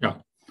 Yeah.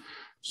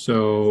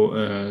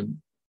 So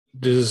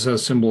this is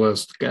as simple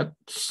as it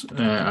gets.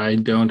 I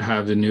don't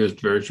have the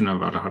newest version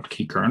of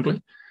AutoHotkey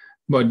currently,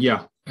 but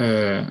yeah,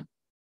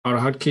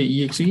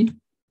 AutoHotkey EXE.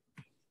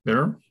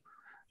 there.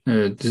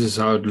 This is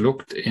how it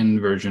looked in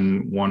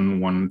version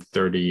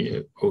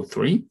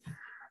 1.130.03.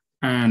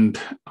 And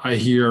I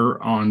here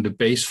on the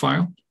base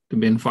file, the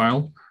bin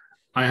file,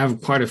 I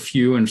have quite a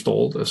few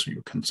installed, as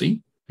you can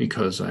see,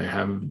 because I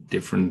have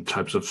different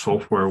types of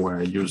software where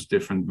I use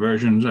different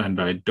versions, and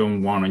I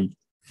don't want to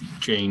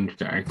change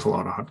the actual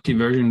AutoHotkey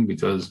version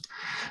because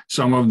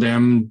some of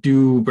them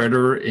do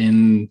better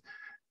in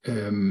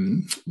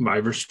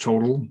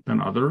VirusTotal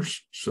than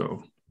others.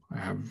 So I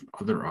have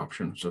other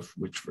options of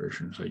which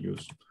versions I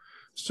use.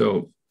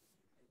 So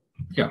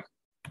yeah,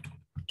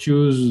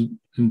 choose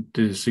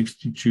the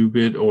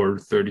 62-bit or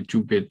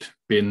 32-bit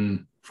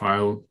bin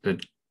file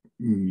that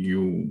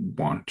you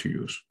want to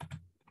use.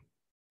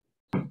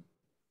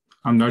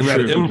 I'm not sure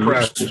if it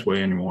works this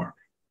way anymore.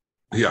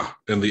 Yeah,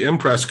 and the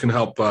Impress can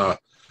help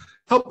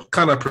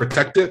kind of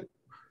protect it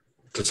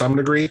to some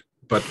degree,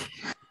 but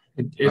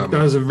it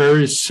does a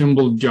very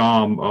simple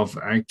job of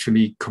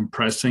actually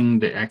compressing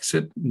the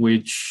exit,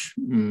 which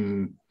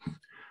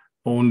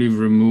only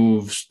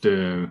removes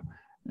the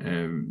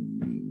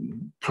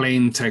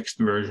plain text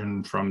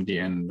version from the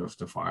end of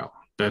the file.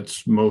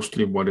 That's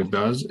mostly what it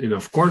does. It,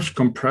 of course,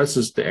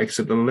 compresses the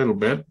exit a little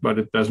bit, but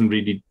it doesn't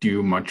really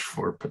do much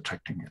for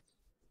protecting it.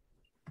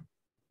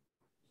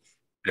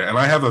 Yeah, and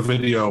I have a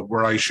video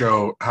where I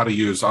show how to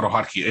use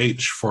AutoHotkey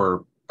H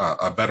for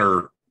a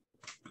better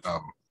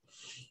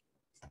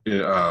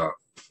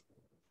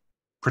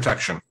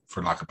protection,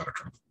 for lack of a better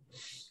term.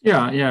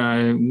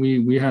 Yeah,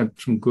 we had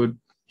some good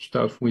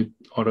stuff with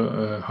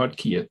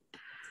AutoHotkey.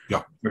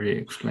 Yeah, where he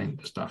explained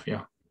the stuff.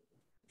 Yeah,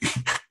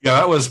 yeah,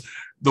 that was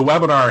the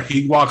webinar.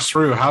 He walks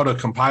through how to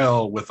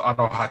compile with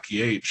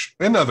AutoHotkey H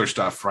and other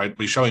stuff, right?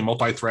 We showing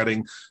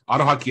multi-threading.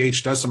 AutoHotkey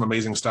H does some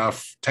amazing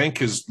stuff. Tank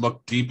has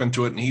looked deep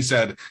into it, and he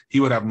said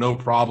he would have no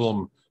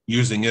problem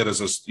using it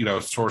as a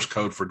source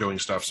code for doing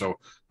stuff. So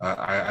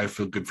I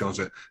feel good feelings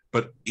it.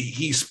 But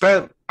he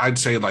spent, I'd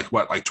say, like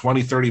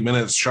 20, 30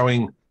 minutes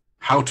showing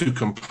how to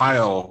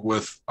compile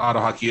with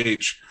AutoHotkey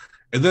H.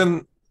 And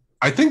then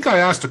I think I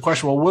asked a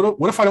question, well,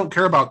 what if I don't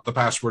care about the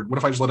password? What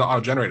if I just let it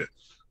auto-generate it?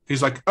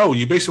 He's like, oh,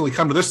 you basically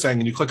come to this thing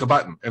and you click a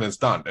button and it's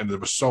done. And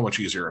it was so much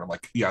easier. And I'm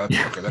like, yeah,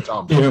 that's okay. That's all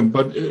I'm doing. Yeah,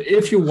 but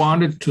if you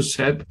wanted to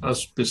set a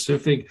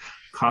specific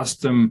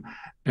custom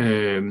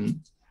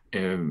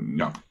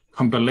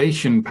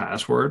compilation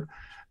password,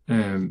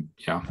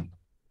 yeah,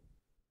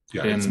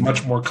 it's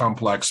much more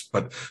complex.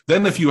 But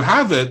then if you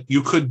have it,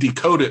 you could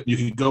decode it. You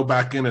could go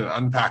back in and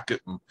unpack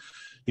it and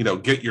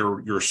get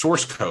your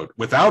source code.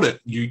 Without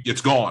it,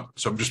 it's gone.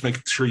 So just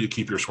make sure you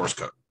keep your source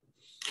code.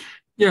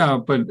 Yeah,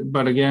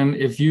 but again,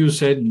 if you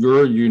set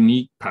your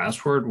unique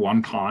password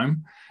one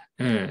time,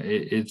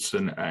 it's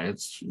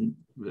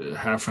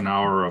half an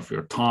hour of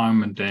your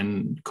time, and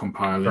then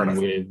compiling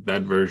with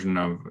that version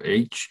of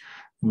H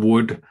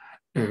would,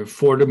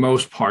 for the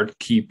most part,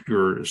 keep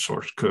your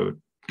source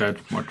code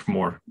that much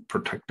more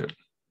protected.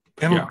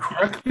 And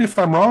correct me if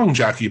I'm wrong,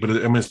 Jackie, but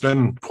it's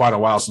been quite a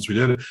while since we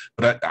did it.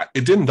 But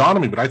it didn't dawn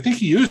on me. But I think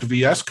he used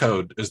VS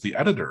Code as the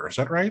editor. Is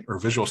that right? Or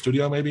Visual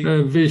Studio, maybe?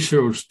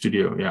 Visual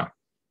Studio, yeah.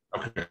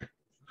 Okay.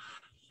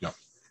 Yeah.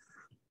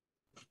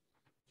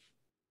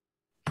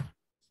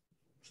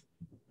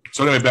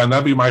 So anyway, Ben,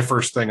 that'd be my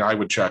first thing I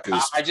would check.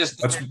 Is I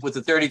just with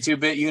the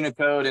 32-bit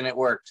Unicode and it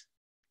worked.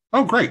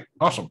 Oh, great!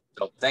 Awesome.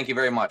 So thank you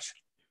very much.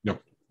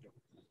 Yep.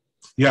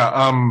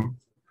 Yeah.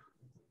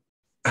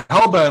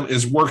 Hellbent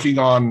is working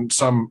on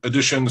some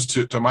additions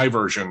to my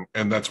version,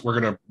 and we're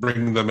going to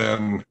bring them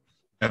in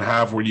and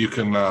have where you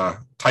can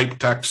type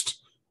text,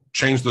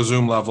 change the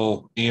zoom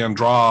level, and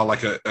draw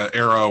like a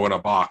arrow in a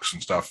box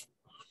and stuff.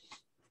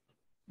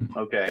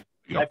 Okay.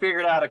 I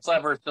figured out a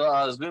clever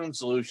Zoom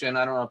solution.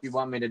 I don't know if you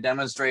want me to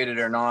demonstrate it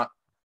or not.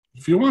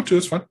 If you want to,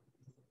 it's fine.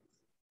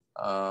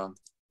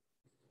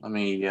 Let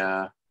me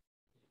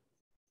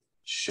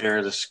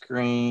share the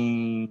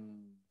screen.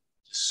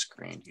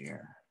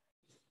 Here.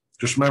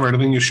 Just remember,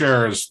 anything you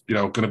share is,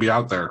 going to be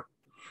out there.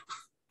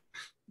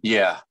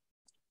 Yeah.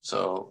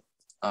 So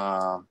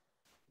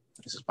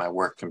this is my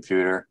work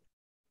computer.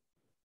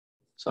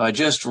 So I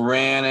just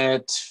ran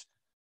it.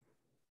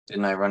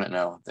 Didn't I run it?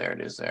 No, there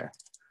it is there.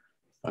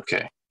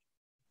 Okay.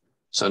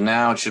 So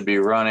now it should be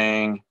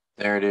running.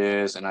 There it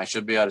is. And I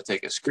should be able to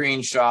take a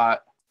screenshot.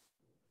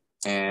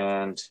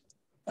 And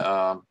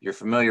you're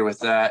familiar with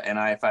that. And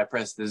if I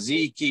press the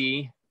Z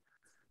key,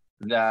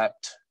 that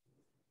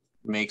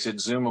makes it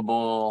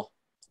zoomable.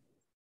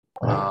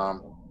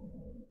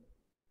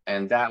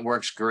 And that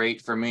works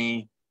great for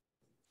me.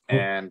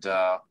 And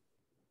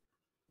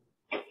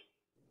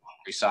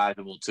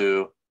resizable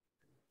too.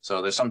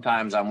 So there's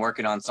sometimes I'm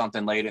working on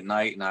something late at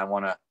night and I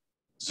want to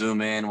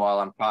zoom in while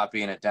I'm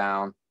copying it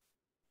down.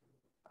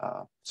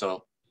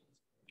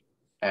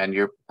 And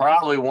you're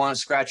probably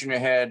scratching your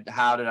head,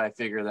 how did I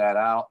figure that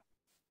out?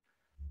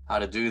 How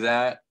to do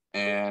that?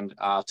 And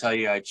I'll tell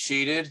you, I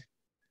cheated.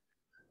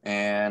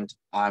 And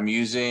I'm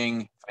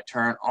using, if I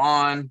turn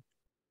on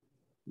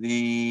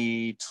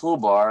the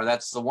toolbar,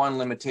 that's the one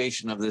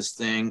limitation of this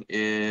thing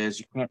is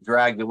you can't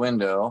drag the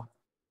window.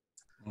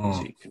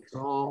 So you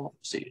Control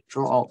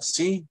Alt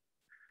C.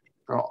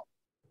 scroll.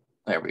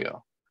 There we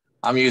go.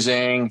 I'm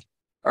using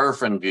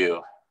Irfan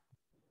View.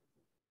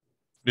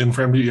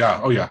 In-frame view,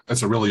 yeah. Oh, yeah.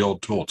 That's a really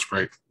old tool. It's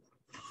great.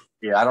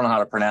 Yeah, I don't know how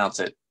to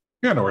pronounce it.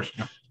 Yeah, no worries.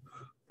 Yeah.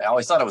 I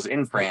always thought it was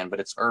Infran, but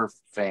it's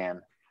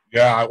Irfan.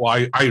 Yeah,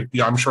 well,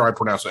 I'm sure I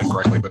pronounced it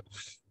incorrectly, but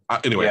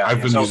anyway, Yeah,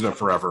 I've been using it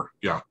forever.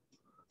 Yeah.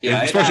 Yeah,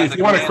 and especially if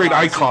you want to create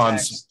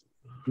icons. Syntax,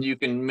 you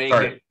can make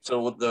it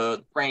so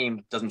the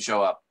frame doesn't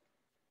show up.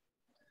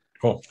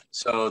 Cool.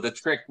 So the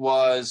trick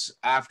was,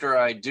 after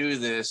I do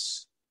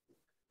this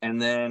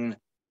and then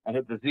I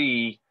hit the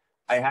Z,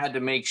 I had to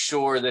make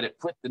sure that it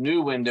put the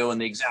new window in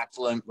the exact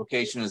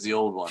location as the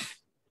old one.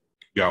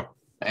 Yeah.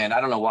 And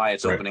I don't know why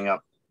it's opening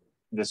up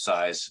this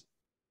size.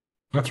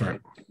 That's right.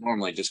 It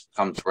normally just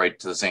comes right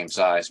to the same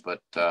size,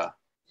 but I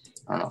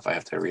don't know if I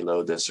have to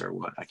reload this or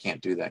what. I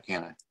can't do that,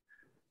 can I?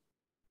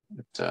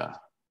 But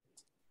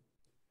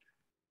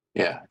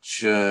yeah, it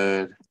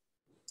should.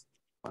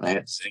 When I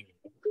hit Z,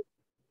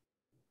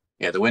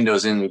 yeah, the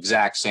window's in the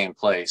exact same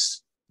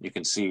place. You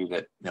can see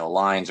that, you know,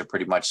 lines are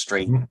pretty much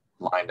straight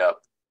lined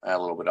up. A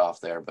little bit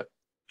off there, but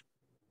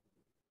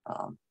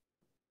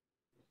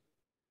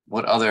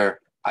what other?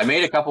 I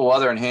made a couple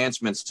other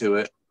enhancements to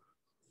it.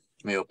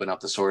 Let me open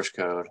up the source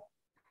code.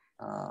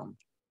 As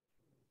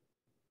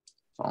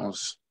long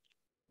as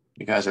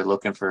you guys are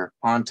looking for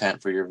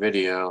content for your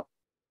video.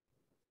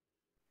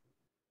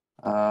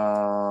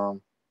 Now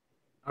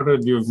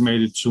that you've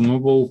made it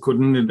zoomable,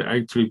 couldn't it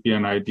actually be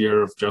an idea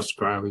of just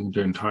grabbing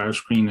the entire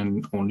screen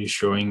and only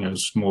showing a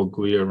small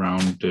GUI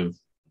around the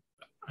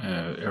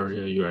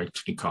area you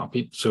actually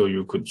copied, so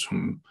you could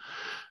zoom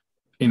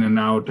in and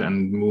out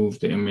and move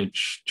the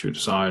image to the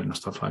side and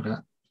stuff like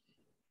that?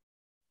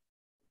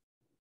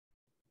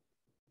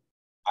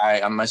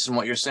 I'm missing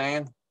what you're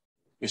saying.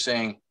 You're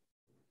saying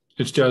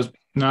it's just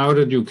now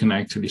that you can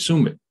actually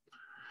zoom it,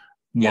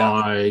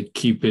 why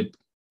keep it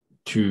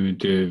to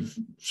the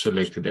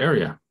selected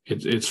area?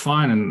 It's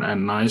fine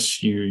and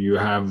nice. You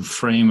have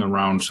frame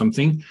around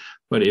something,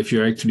 but if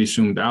you actually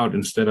zoomed out,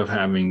 instead of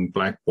having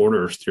black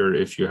borders there,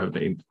 if you have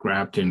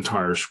grabbed the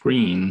entire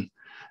screen,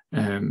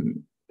 it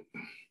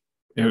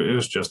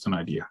was just an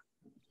idea.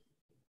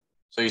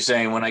 So you're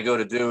saying when I go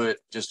to do it,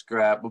 just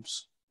grab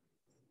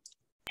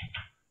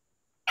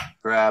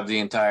the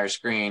entire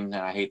screen, and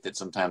I hate that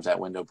sometimes that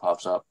window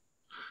pops up.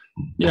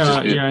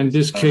 Yeah, in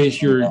this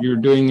case, you're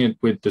doing it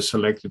with the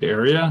selected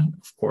area,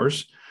 of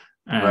course.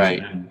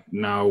 And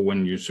now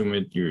when you zoom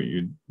it,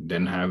 you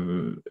then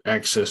have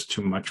access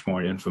to much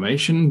more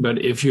information.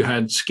 But if you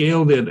had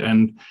scaled it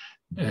and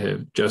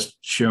just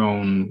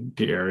shown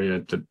the area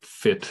that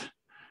fit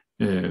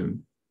the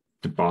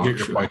box. Get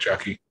your point,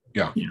 Jackie.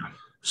 Yeah.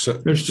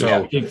 So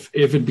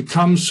if it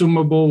becomes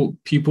zoomable,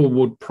 people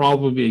would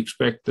probably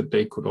expect that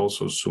they could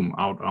also zoom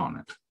out on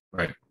it.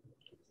 Right.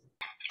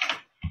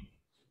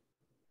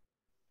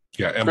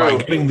 Yeah, and by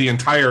getting the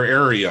entire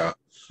area,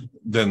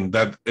 then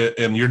that,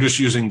 and you're just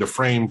using the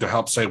frame to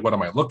help say, what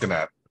am I looking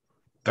at?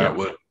 That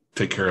would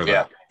take care of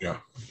that. Yeah.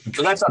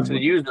 So that's up to the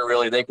user,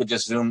 really. They could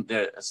just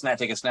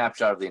take a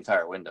snapshot of the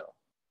entire window.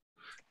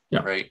 Yeah.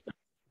 Right.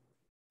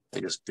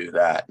 They just do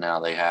that. Now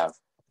they have,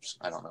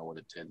 I don't know what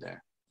it did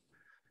there.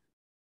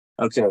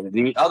 Okay.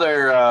 The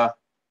other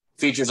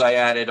features I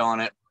added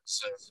on it,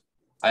 so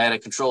I had a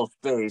control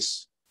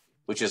space,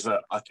 which is a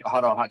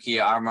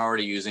AutoHotkey I'm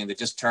already using, that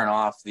just turn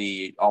off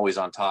the always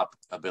on top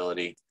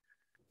ability,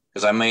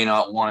 because I may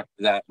not want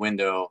that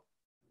window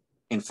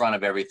in front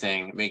of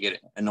everything. It may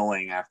get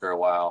annoying after a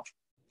while,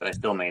 but I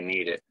still may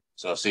need it.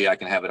 So see, I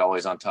can have it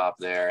always on top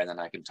there, and then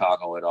I can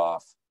toggle it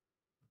off.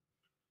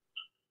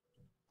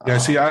 Yeah,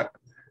 see,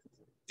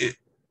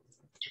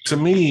 to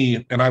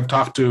me, and I've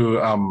talked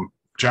to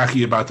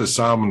Jackie about this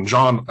some, and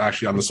John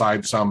actually on the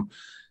side some,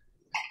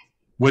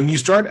 when you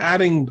start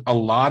adding a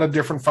lot of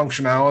different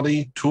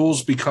functionality,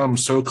 tools become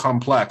so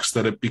complex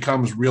that it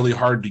becomes really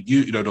hard to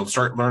use, to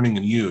start learning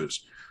and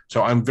use.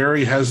 So I'm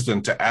very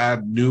hesitant to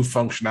add new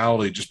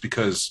functionality just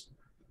because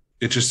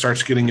it just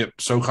starts getting it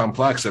so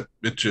complex that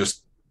it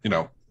just,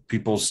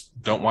 people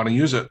don't want to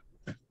use it.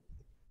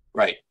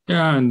 Right.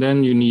 Yeah, and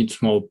then you need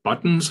small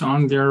buttons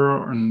on there,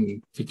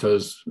 and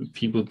because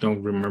people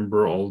don't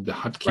remember all the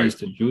hotkeys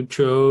that you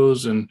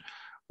chose,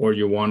 or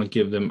you want to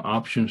give them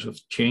options of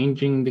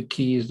changing the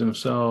keys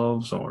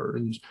themselves,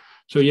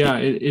 so yeah,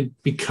 it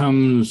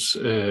becomes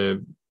a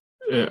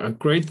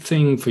great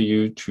thing for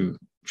you to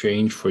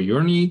change for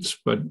your needs.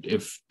 But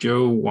if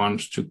Joe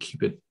wants to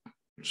keep it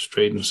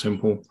straight and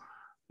simple,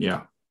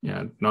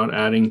 not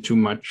adding too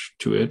much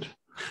to it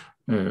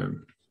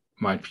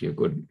might be a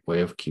good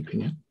way of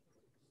keeping it.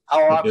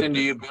 How often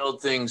do you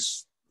build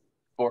things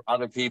for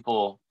other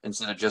people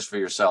instead of just for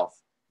yourself?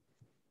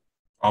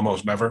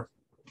 Almost never.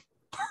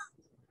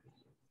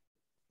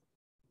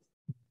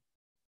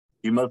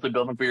 You mostly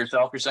build them for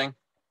yourself, you're saying?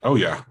 Oh,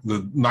 yeah.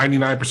 The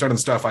 99% of the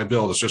stuff I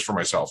build is just for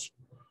myself.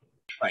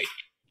 Right.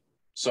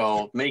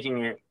 So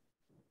making it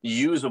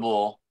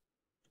usable.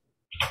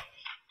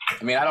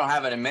 I mean, I don't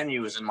have any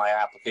menus in my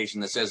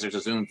application that says there's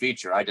a zoom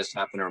feature. I just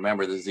happen to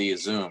remember the Z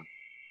is zoom.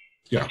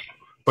 Yeah.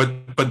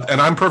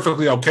 and I'm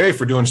perfectly okay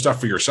for doing stuff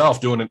for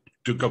yourself, doing it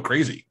to go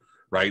crazy,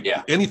 right?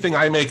 Yeah. Anything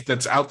I make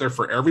that's out there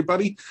for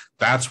everybody,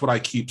 that's what I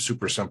keep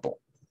super simple.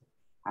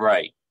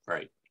 Right.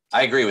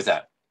 I agree with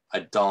that.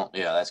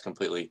 That's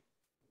completely.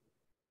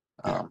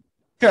 Yeah,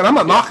 and I'm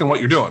not knocking what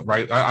you're doing,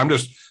 right? I'm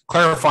just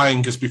clarifying,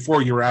 because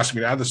before you were asking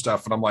me to add this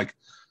stuff, and I'm like,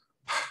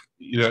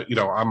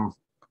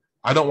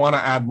 I don't want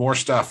to add more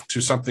stuff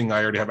to something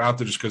I already have out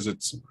there just because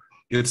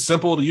it's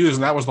simple to use,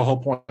 and that was the whole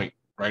point,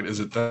 right? Is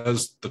it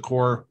does the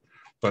core,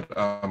 but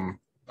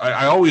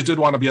I always did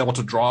want to be able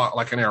to draw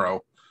like an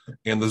arrow,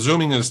 and the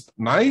zooming is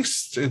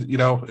nice.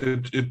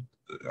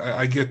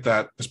 I get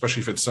that,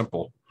 especially if it's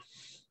simple.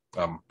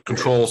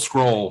 Control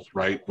scroll,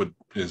 right,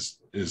 is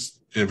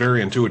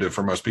very intuitive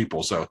for most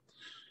people, so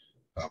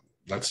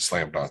that's a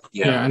slam dunk.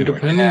 Yeah, and anyway,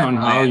 depending on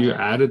how you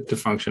added the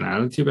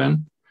functionality,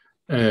 Ben,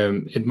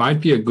 it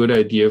might be a good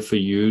idea for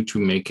you to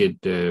make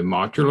it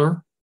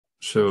modular.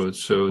 So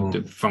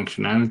the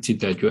functionality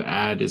that you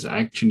add is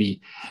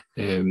actually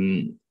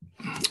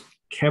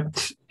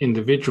kept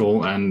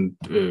individual and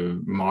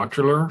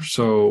modular.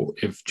 So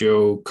if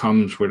Joe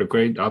comes with a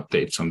great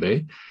update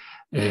someday,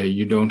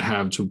 you don't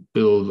have to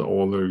build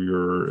all of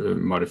your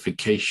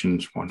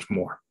modifications once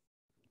more.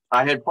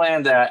 I had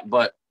planned that,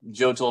 but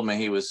Joe told me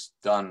he was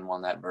done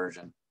on that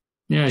version.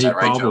 Yeah, he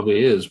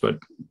probably is, but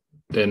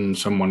then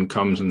someone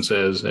comes and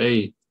says,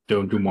 hey,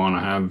 don't you want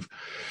to have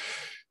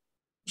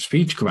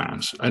speech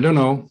commands? I don't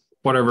know,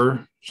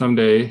 whatever.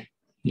 Someday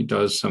he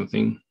does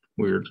something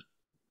weird.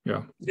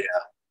 Yeah.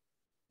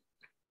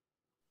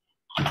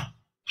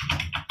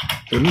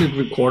 Wouldn't it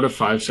record a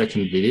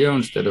 5-second video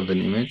instead of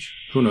an image?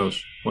 Who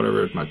knows?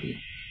 Whatever it might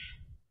be.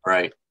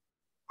 Right.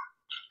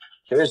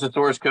 Here's the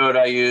source code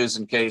I use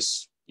in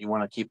case you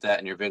want to keep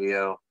that in your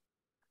video.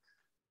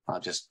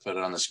 I'll just put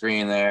it on the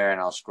screen there, and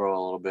I'll scroll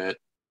a little bit.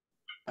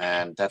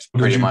 And that's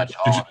pretty much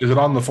all. Is it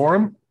on the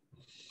forum?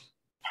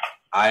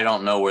 I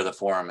don't know where the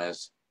forum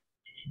is.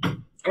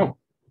 Oh.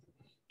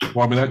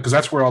 Well, I mean, because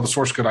that's where all the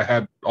source code I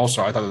had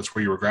also. I thought that's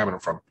where you were grabbing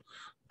it from.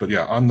 But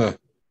yeah, on the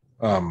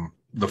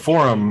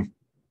forum,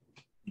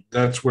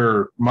 that's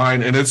where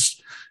mine, and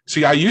it's,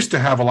 see, I used to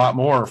have a lot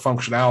more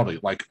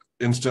functionality, like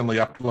instantly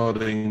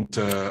uploading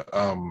to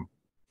a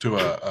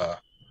what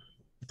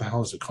the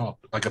hell is it called?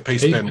 Like a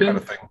paste bin kind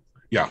of thing.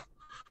 Yeah.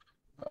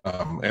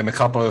 And a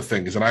couple other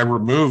things. And I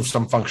removed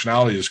some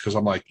functionalities because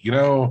I'm like,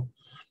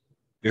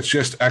 it's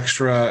just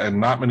extra and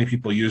not many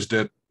people used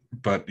it.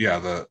 But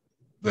yeah,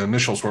 the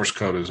initial source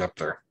code is up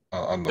there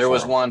on the There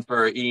was forum. one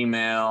for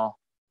email.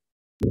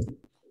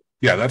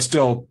 Yeah, that's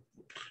still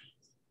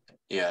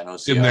no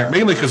in there,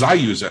 mainly because I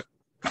use it.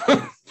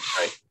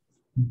 Right.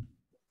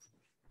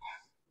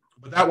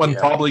 But that one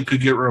probably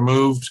could get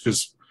removed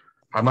because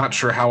I'm not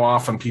sure how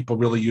often people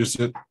really use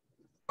it.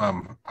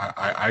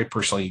 I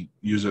personally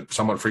use it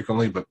somewhat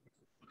frequently, but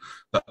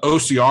the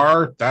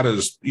OCR, that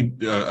is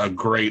a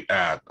great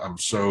add. I'm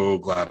so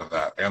glad of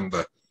that. And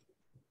the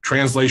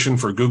translation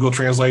for Google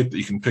Translate, that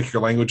you can pick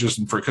your languages,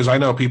 and because I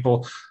know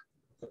people,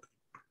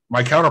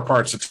 my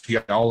counterparts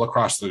all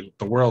across the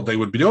world, they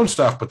would be doing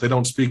stuff, but they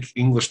don't speak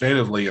English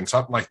natively, and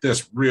something like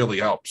this really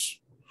helps.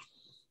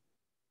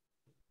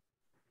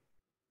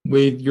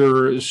 With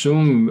your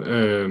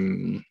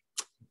Zoom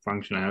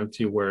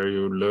functionality where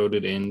you load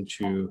it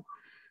into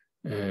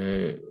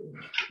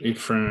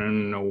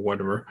Ifran or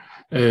whatever,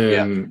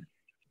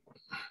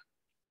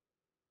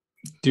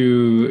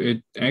 do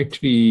it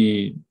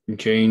actually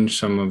change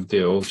some of the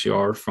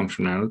OCR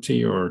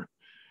functionality? Or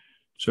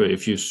so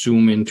if you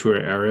zoom into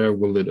an area,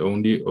 will it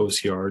only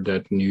OCR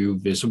that new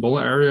visible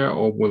area,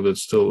 or will it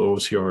still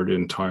OCR the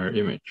entire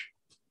image?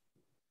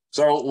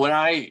 So when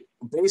I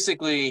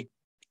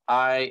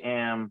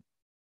am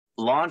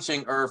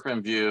launching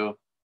Irfan View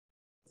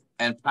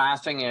and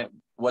passing it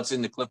what's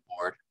in the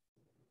clipboard,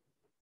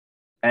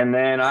 and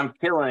then I'm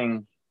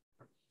killing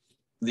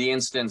the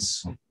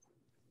instance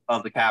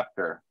of the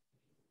capture.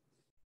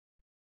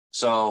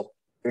 So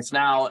it's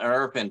now an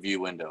Irfan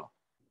View window.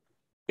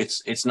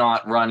 It's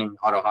not running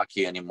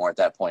AutoHotkey anymore at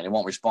that point. It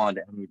won't respond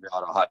to any of the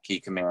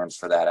AutoHotkey commands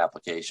for that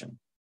application.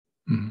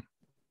 Mm-hmm.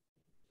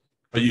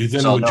 But you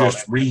then would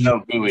just there's no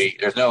GUI.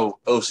 There's no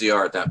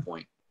OCR at that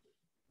point.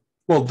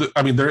 Well,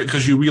 I mean,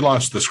 because you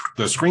relaunched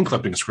the screen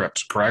clipping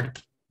scripts,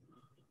 correct?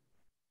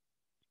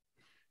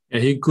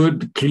 Yeah, he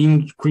could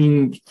screen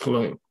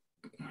clip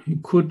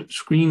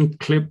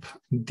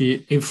the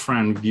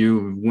Ifran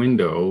View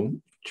window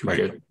to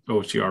get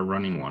OCR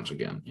running once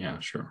again. Yeah,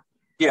 sure.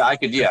 Yeah, I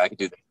could do that.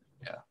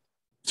 Yeah.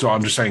 So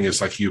I'm just saying,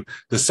 it's like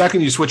the second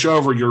you switch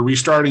over, you're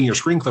restarting your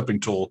screen clipping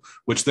tool,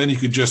 which then you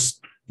could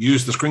just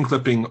use the screen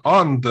clipping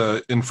on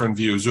the Ifran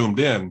View zoomed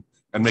in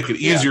and make it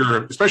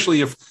easier,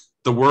 especially if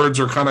the words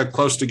are kind of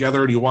close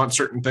together and you want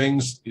certain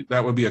things.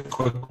 That would be a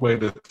quick way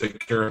to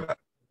take care of that.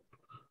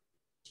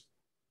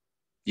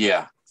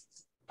 Yeah.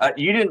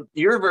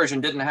 Your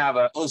version didn't have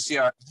a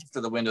OCR after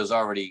the window's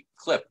already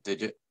clipped,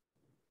 did you?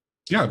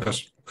 Yeah, it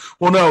does.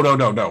 Well, no,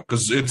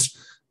 because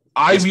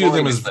I view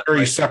them as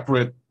very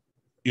separate,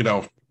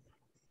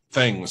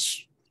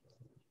 things.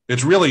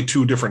 It's really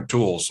two different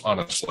tools,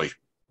 honestly.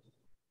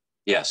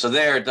 Yeah, so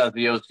there it does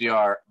the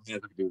OCR, I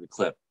have to do the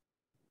clip.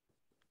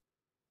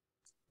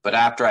 But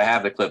after I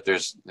have the clip,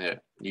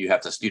 you'd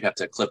have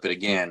to clip it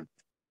again.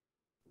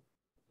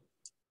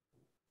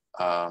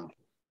 Yeah,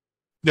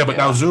 but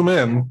now zoom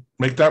in,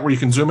 make that where you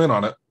can zoom in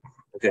on it.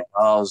 Okay,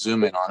 I'll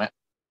zoom in on it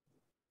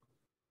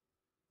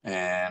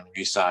and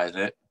resize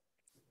it.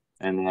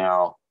 And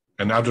now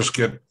just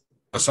get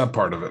a sub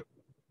part of it.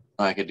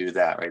 I could do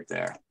that right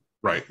there.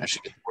 Right. I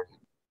should get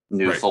the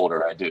new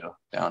folder I do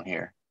down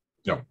here.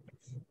 Yep.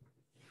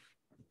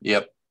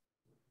 Yep.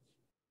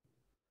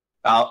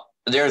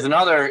 There's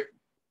another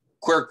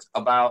quirk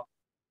about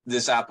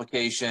this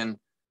application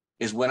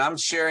is when I'm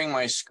sharing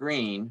my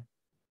screen,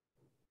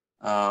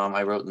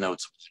 I wrote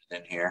notes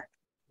in here.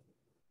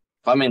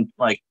 If I'm in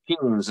like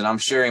Teams and I'm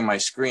sharing my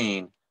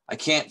screen, I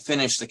can't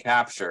finish the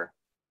capture.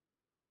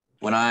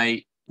 When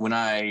I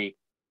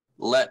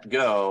let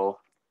go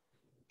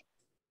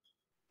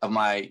of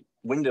my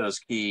Windows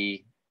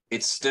key,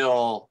 it's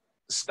still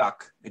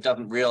stuck. It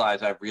doesn't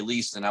realize I've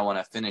released and I want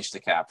to finish the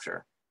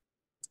capture.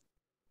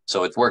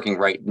 So it's working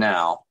right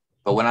now.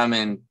 But when I'm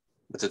in,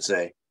 what's it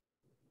say?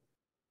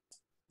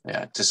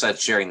 Yeah, it just said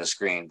sharing the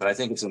screen, but I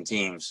think it's in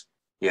Teams.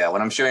 Yeah,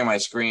 when I'm sharing my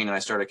screen and I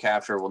start a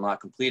capture, it will not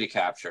complete a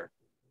capture.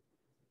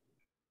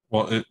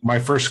 Well, my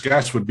first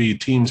guess would be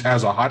Teams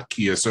has a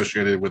hotkey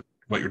associated with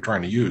what you're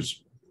trying to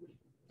use.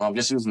 Well, I'm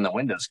just using the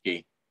Windows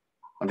key.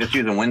 I'm just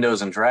using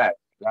Windows and drag.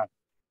 Yeah.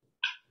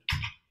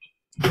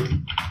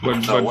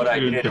 But the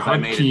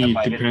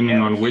hotkey, depending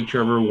on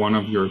whichever one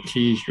of your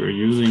keys you're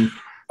using,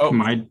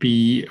 might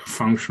be a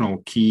functional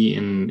key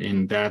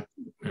in that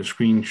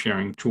screen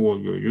sharing tool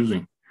you're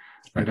using.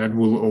 And that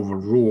will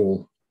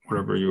overrule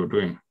whatever you're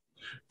doing.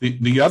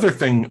 The other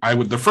thing the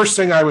very first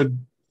thing I would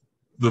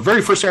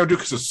do,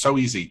 because it's so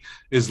easy,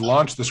 is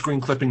launch the screen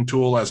clipping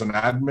tool as an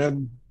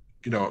admin,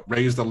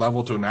 raise the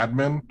level to an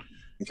admin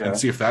and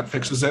see if that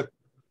fixes it.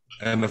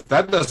 And if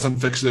that doesn't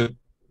fix it,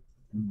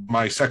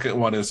 my second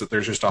one is that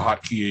there's just a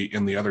hotkey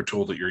in the other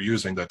tool that you're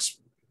using that's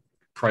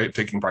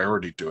taking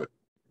priority to it.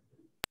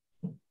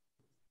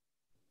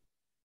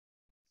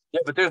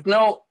 Yeah, but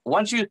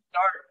once you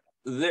start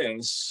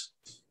this,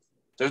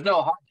 there's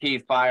no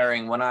hotkey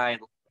firing when I let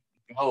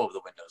go of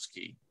the Windows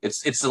key.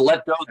 It's the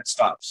let go that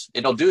stops.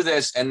 It'll do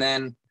this, and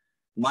then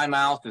my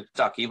mouse is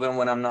stuck. Even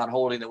when I'm not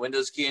holding the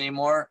Windows key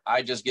anymore,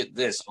 I just get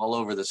this all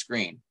over the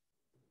screen.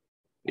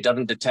 It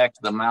doesn't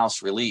detect the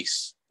mouse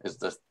release, is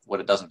what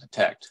it doesn't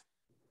detect.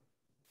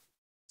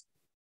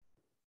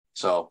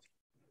 So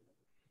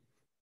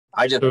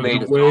I just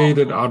made the way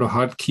that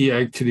AutoHotkey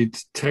actually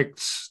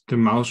detects the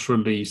mouse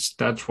release,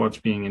 that's what's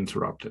being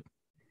interrupted.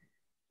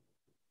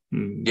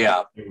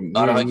 Yeah,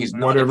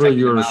 whatever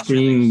your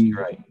screen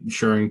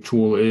sharing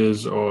tool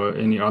is, or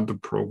any other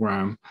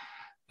program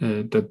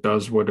that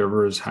does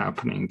whatever is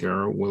happening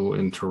there, will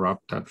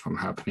interrupt that from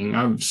happening.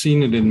 I've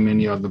seen it in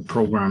many other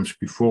programs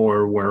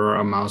before where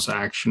a mouse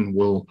action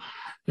will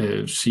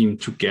seem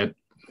to get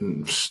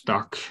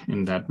stuck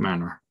in that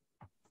manner.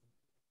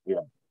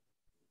 Yeah.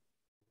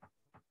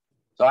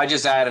 So I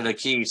just added a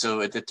key, so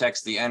it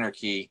detects the enter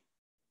key,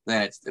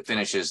 then it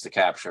finishes the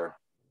capture.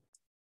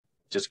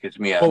 Just gives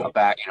me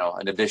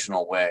an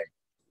additional way.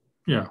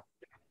 Yeah.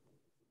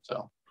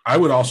 So I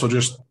would also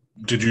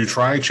did you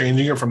try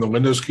changing it from the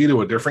Windows key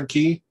to a different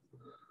key?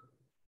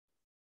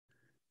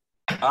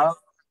 I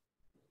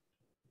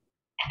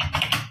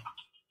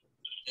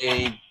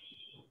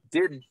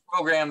did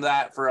program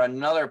that for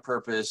another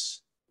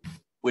purpose,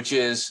 which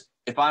is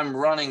if I'm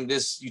running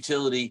this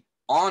utility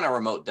on a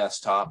remote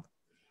desktop,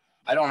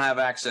 I don't have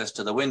access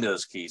to the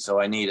Windows key,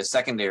 so I need a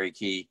secondary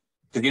key.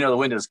 Because the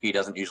Windows key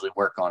doesn't usually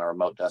work on a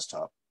remote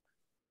desktop.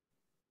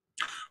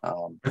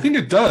 I think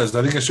it does.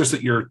 I think it's just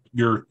that your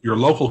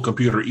local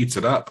computer eats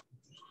it up.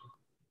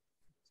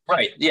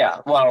 Right. Yeah.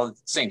 Well,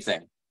 same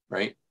thing,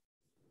 right?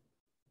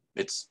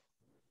 You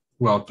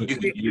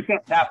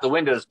can't tap the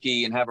Windows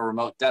key and have a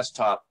remote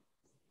desktop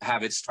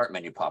have its start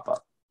menu pop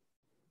up.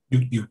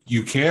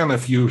 You can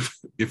if you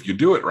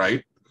do it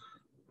right.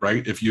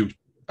 If you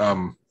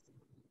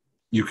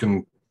you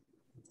can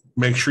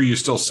make sure you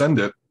still send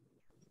it.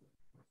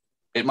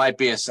 It might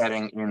be a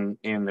setting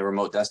in the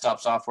remote desktop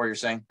software, you're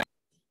saying?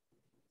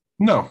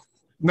 No,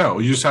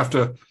 you just have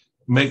to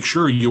make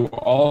sure you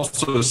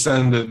also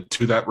send it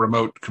to that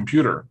remote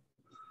computer.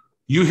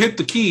 You hit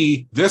the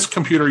key, this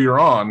computer you're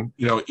on,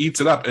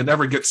 eats it up. It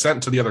never gets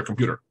sent to the other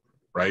computer,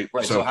 right?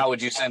 Right, so how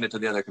would you send it to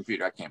the other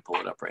computer? I can't pull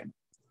it up right now.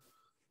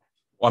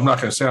 Well, I'm not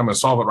going to say I'm going to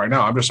solve it right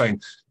now. I'm just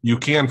saying you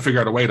can figure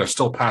out a way to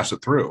still pass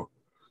it through.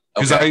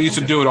 Because I used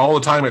to do it all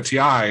the time at TI,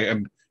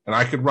 and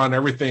I could run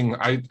everything.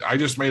 I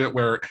just made it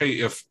where, hey,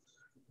 if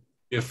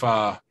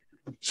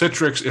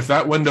Citrix, if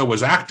that window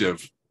was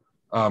active,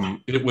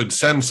 it would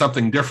send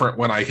something different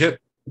when I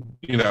hit,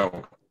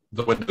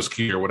 the Windows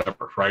key or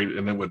whatever, right?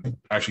 And it would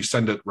actually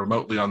send it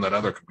remotely on that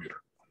other computer.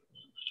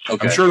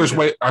 Okay. I'm sure there's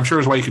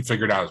a way you could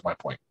figure it out. Is my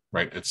point,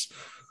 right?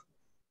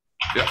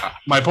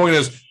 My point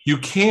is you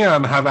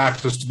can have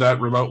access to that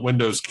remote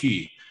Windows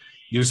key.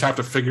 You just have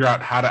to figure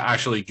out how to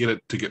actually get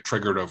it to get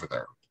triggered over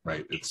there,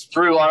 right? It's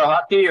through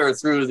AutoHotkey or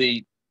through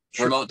the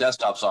remote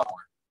desktop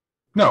software?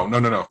 No.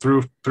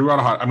 Through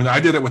AutoHotkey. I mean, I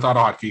did it with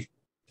AutoHotkey.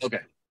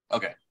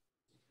 Okay.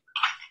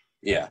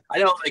 Yeah, I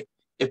know. Like,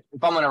 if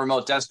I'm on a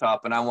remote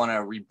desktop and I want to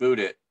reboot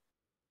it,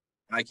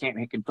 I can't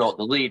hit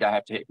Control-Delete. I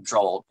have to hit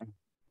Control,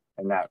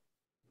 and that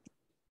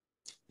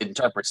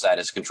interprets that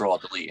as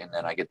Control-Delete, and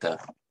then I get the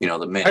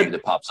the menu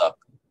that pops up.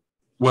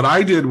 What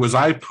I did was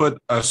I put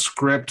a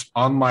script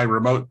on my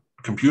remote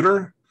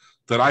computer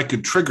that I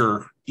could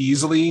trigger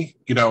easily,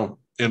 and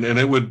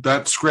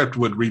that script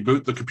would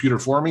reboot the computer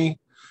for me.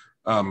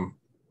 And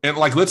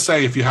like, let's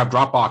say if you have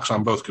Dropbox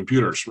on both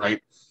computers,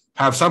 right?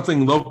 Have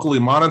something locally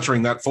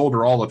monitoring that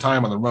folder all the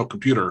time on the remote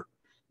computer,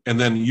 and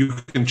then you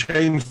can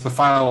change the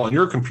file on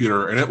your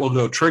computer and it will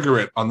go trigger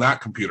it on that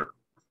computer,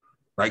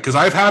 right? Because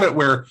I've had it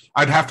where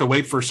I'd have to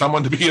wait for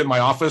someone to be in my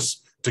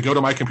office to go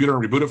to my computer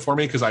and reboot it for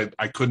me because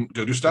I couldn't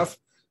go do stuff.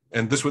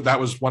 And that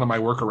was one of my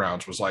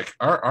workarounds, was like,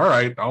 all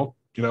right, I'll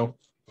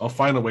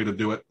find a way to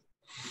do it.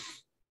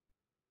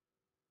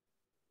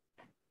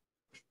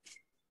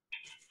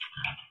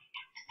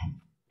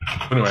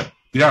 Anyway,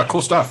 yeah,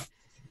 cool stuff.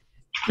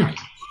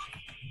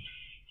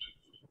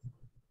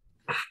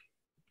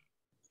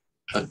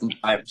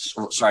 I'm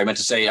sorry, I meant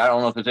to say, I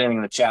don't know if there's anything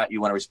in the chat you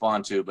want to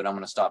respond to, but I'm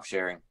going to stop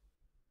sharing.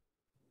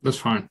 That's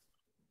fine.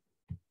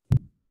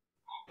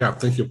 Yeah,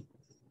 thank you.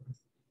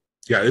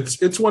 Yeah,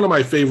 it's one of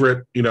my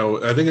favorite,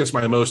 I think it's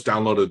my most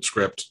downloaded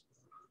script.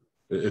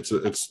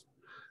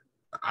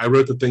 I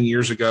wrote the thing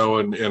years ago,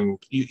 and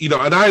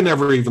I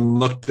never even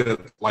looked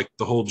at like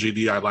the whole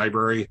GDI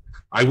library.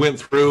 I went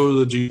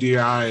through the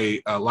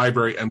GDI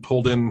library and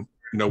pulled in,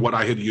 what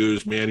I had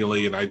used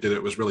manually, and I did it.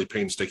 It was really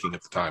painstaking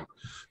at the time.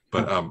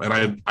 But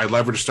and I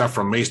leveraged stuff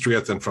from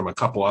Maestricht and from a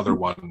couple other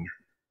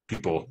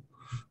people,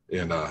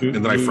 and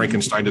then I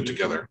Frankensteined it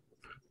together.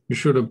 You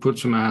should have put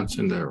some ads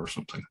in there or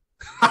something.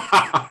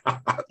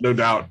 No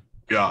doubt.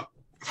 Yeah.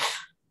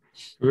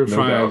 If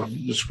I have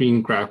the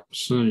screen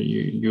grabs,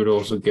 you'd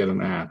also get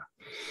an ad.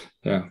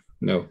 Yeah.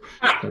 No,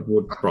 that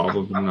would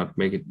probably not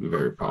make it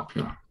very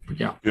popular. But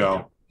yeah.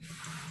 Yeah.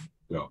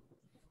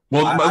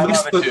 Well, at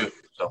least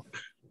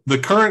the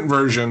current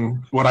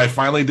version, what I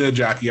finally did,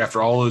 Jackie,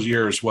 after all those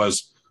years,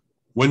 was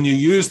when you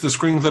use the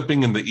screen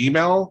clipping in the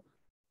email,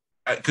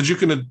 because you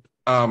can,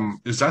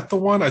 is that the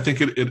one? I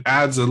think it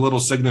adds a little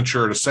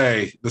signature to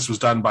say this was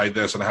done by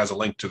this, and it has a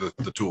link to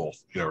the tool,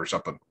 or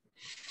something.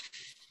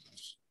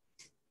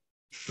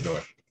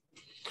 Anyway.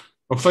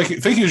 Well,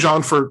 thank you,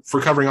 Jean, for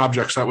covering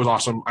objects. That was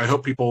awesome. I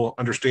hope people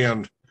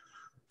understand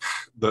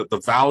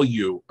the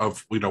value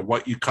of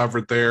what you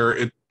covered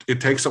there. It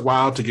takes a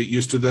while to get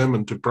used to them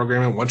and to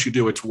programming. Once you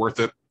do, it's worth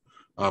it.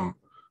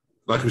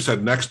 Like we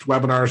said, next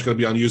webinar is going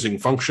to be on using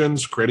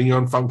functions, creating your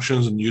own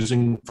functions and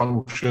using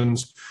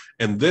functions.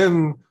 And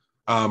then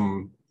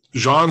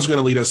Jean's going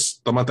to lead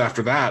us the month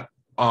after that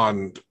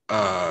on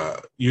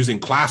using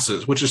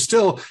classes, which is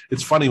still,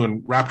 it's funny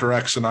when Raptor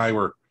X and I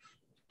were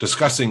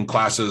discussing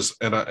classes,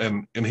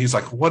 and he's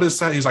like, what is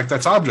that? He's like,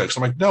 that's objects.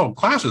 I'm like, no,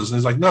 classes. And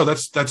he's like, no,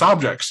 that's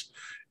objects.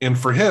 And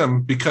for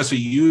him, because he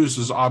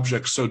uses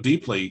objects so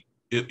deeply,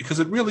 because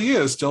it really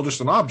is still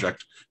just an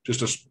object,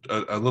 just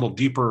a little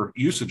deeper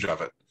usage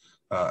of it.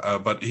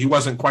 But he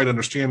wasn't quite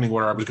understanding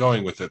where I was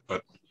going with it.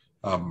 But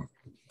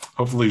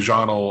hopefully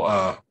Jean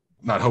will,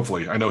 not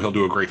hopefully, I know he'll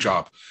do a great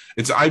job.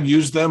 I've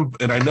used them,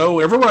 and I know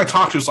everyone I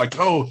talk to is like,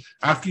 oh,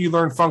 after you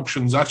learn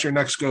functions, that's your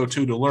next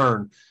go-to to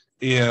learn.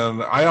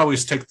 And I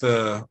always take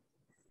the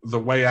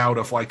way out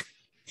of like,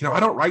 I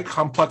don't write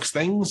complex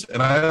things,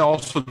 and I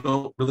also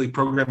don't really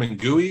program in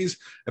GUIs.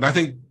 And I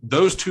think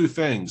those two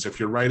things, if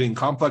you're writing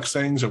complex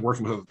things and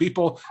working with other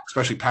people,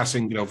 especially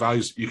passing,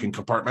 values, you can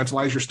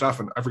compartmentalize your stuff.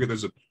 And I forget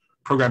there's a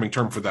programming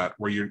term for that,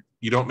 where you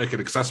don't make it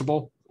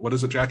accessible. What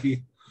is it,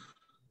 Jackie?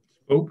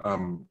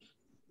 Oh,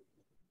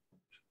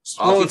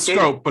 it's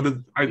scope, but it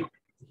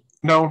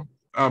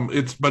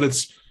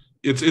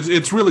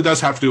really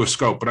does have to do with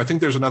scope. But I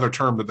think there's another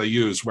term that they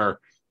use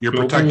where you're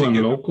protecting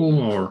it. Local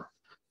or.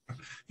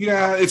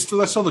 Yeah, that's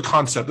still the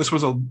concept. This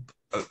was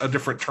a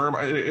different term.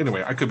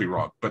 Anyway, I could be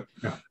wrong, but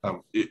yeah.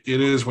 It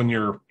is when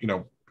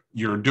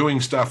you're doing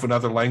stuff in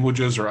other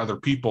languages or other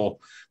people,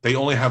 they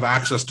only have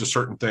access to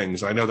certain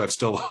things. I know that's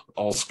still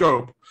all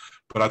scope,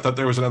 but I thought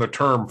there was another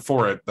term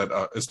for it that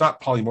it's not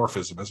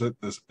polymorphism, is it?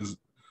 Is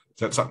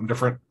that something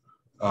different?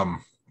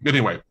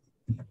 Anyway,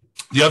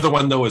 the other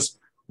one though is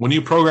when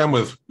you program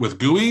with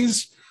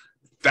GUIs.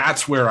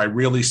 That's where I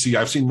really see,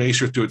 I've seen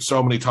Maestricht do it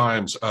so many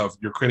times of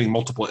you're creating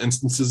multiple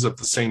instances of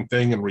the same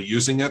thing and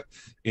reusing it.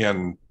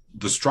 And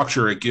the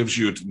structure it gives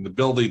you the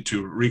ability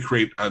to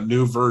recreate a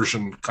new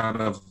version, kind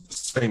of the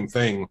same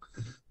thing,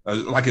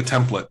 like a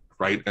template,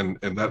 right? And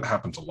that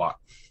happens a lot.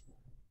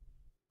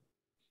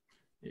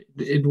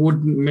 It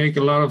would make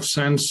a lot of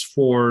sense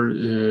for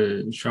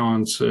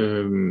Sean's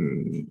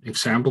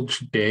example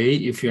today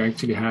if you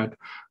actually had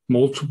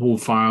multiple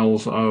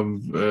files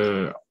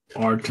of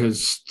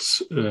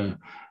artists'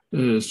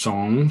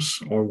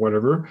 songs or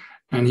whatever,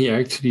 and he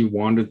actually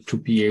wanted to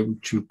be able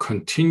to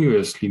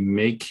continuously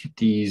make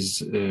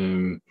these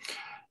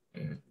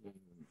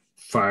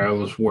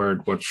files where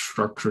it was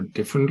structured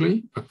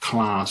differently, a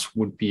class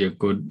would be a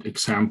good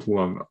example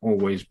of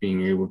always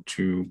being able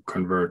to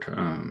convert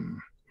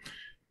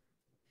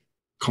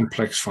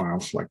complex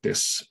files like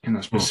this in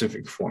a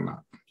specific format.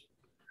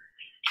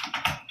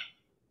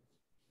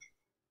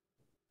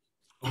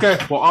 Okay,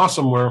 well,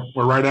 awesome. We're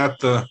right at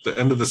the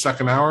end of the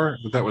second hour.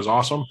 That was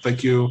awesome.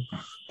 Thank you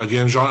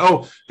again, Jean.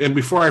 Oh, and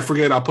before I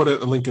forget, I'll put a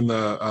link in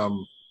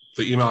the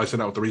email I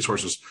sent out with the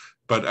resources.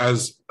 But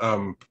as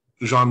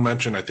Jean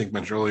mentioned, I think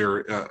mentioned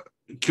earlier,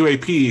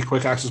 QAP,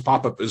 Quick Access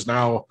Pop-Up, is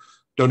now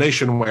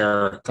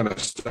donationware kind of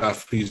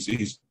stuff.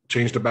 He's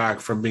changed it back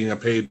from being a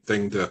paid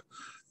thing to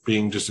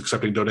being just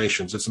accepting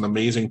donations. It's an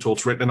amazing tool.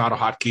 It's written in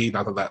AutoHotkey,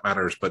 not that that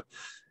matters, but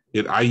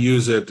I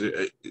use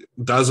it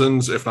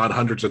dozens, if not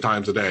hundreds of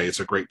times a day. It's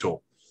a great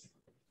tool.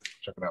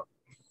 Check it out.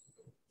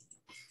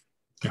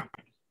 Yeah.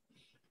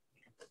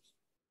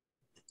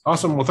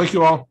 Awesome. Well, thank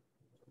you all.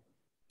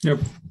 Yep.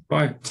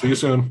 Bye. See you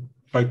soon.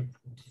 Bye.